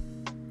in.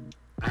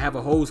 I have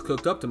a hose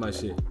hooked up to my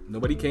shit.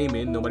 Nobody came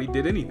in, nobody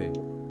did anything.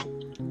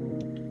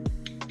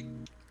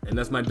 And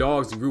that's my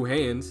dogs grew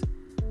hands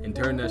and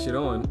turned that shit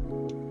on.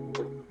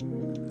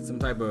 Some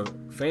type of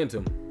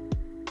phantom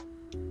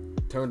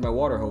turned my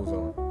water hose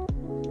on.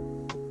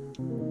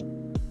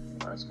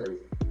 That's crazy.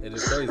 It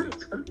is crazy.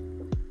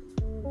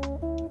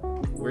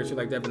 Weird shit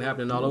like that been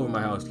happening all over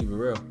my house, keep it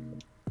real.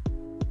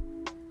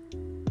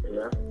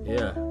 Yeah.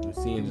 Yeah, I'm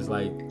seeing just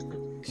like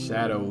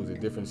shadows and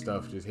different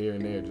stuff just here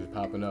and there just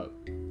popping up.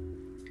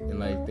 And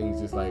like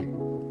things just like,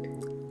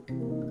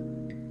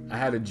 I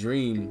had a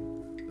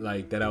dream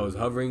like that I was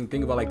hovering.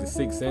 Think about like the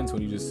Sixth Sense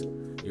when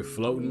you're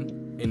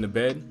floating in the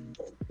bed.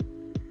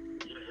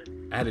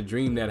 I had a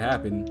dream that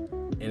happened,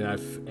 and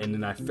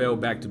then I fell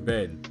back to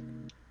bed.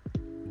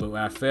 But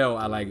when I fell,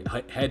 I like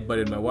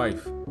headbutted my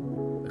wife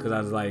because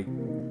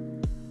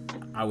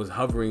I was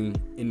hovering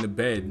in the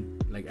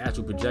bed, like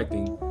astral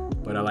projecting,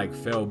 but I like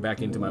fell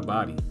back into my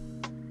body.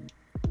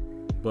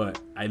 But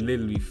I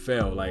literally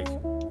fell like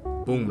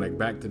boom, like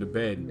back to the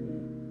bed,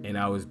 and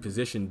I was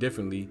positioned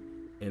differently,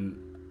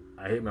 and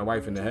I hit my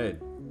wife in the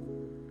head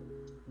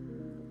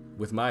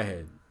with my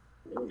head,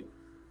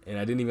 and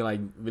I didn't even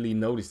like really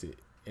notice it.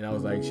 And I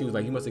was like, she was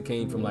like, you must have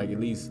came from like at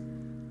least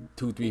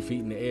 2-3 feet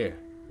in the air.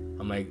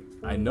 I'm like,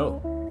 I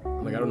know.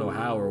 I'm like, I don't know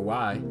how or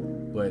why,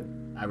 but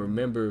I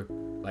remember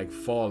like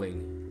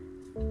falling,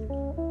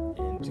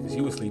 and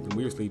she was sleeping,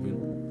 we were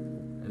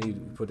sleeping. I need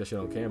to put that shit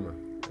on camera.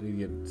 I need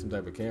to get some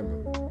type of camera.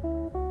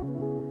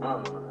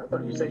 I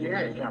thought you said you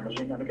had a camera. You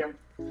ain't got a camera?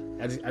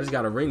 I just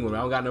got a Ring one. I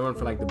don't got no one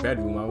for like the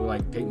bedroom. I would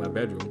like take my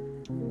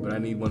bedroom, but I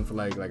need one for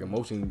like a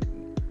motion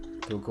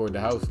to record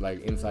the house, like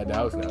inside the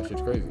house now.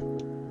 Shit's crazy.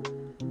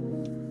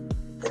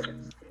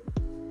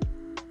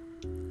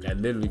 I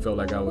literally felt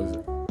like I was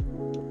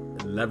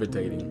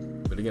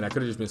levitating, but again, I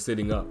could have just been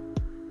sitting up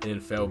and then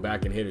fell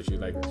back and hit her. She's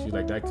like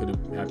that could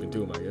have happened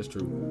too. I'm like, that's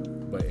true,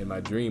 but in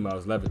my dream I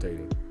was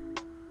levitating.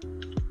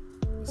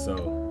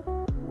 So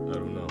I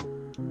don't know.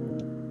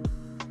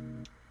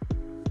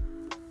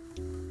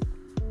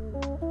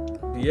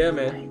 Yeah,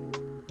 man,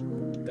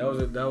 that was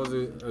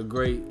a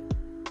great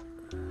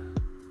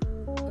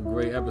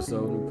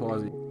episode. Let me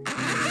pause it.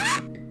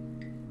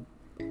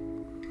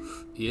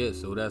 Yeah,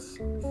 so that's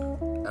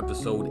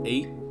episode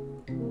 8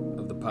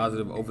 of the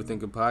Positive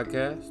Overthinker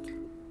Podcast.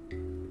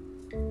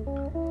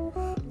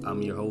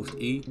 I'm your host,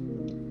 E.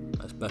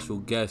 My special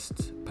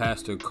guest,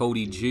 Pastor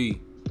Cody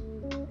G.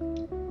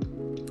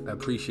 I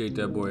appreciate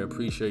that, boy. I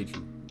appreciate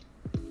you.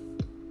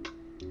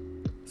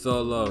 It's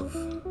all love.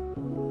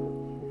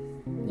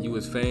 You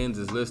as fans,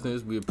 as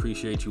listeners, we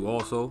appreciate you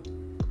also.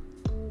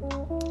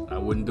 I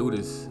wouldn't do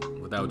this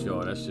without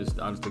y'all. That's just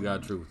honest to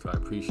God truth. I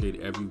appreciate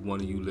every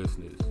one of you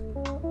listeners.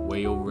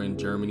 Way over in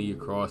Germany,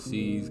 across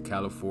seas,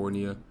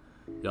 California.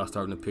 Y'all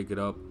starting to pick it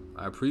up.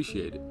 I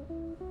appreciate it.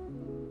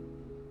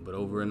 But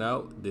over and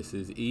out, this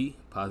is E,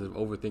 Positive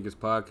Overthinkers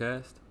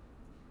Podcast.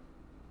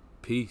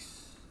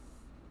 Peace.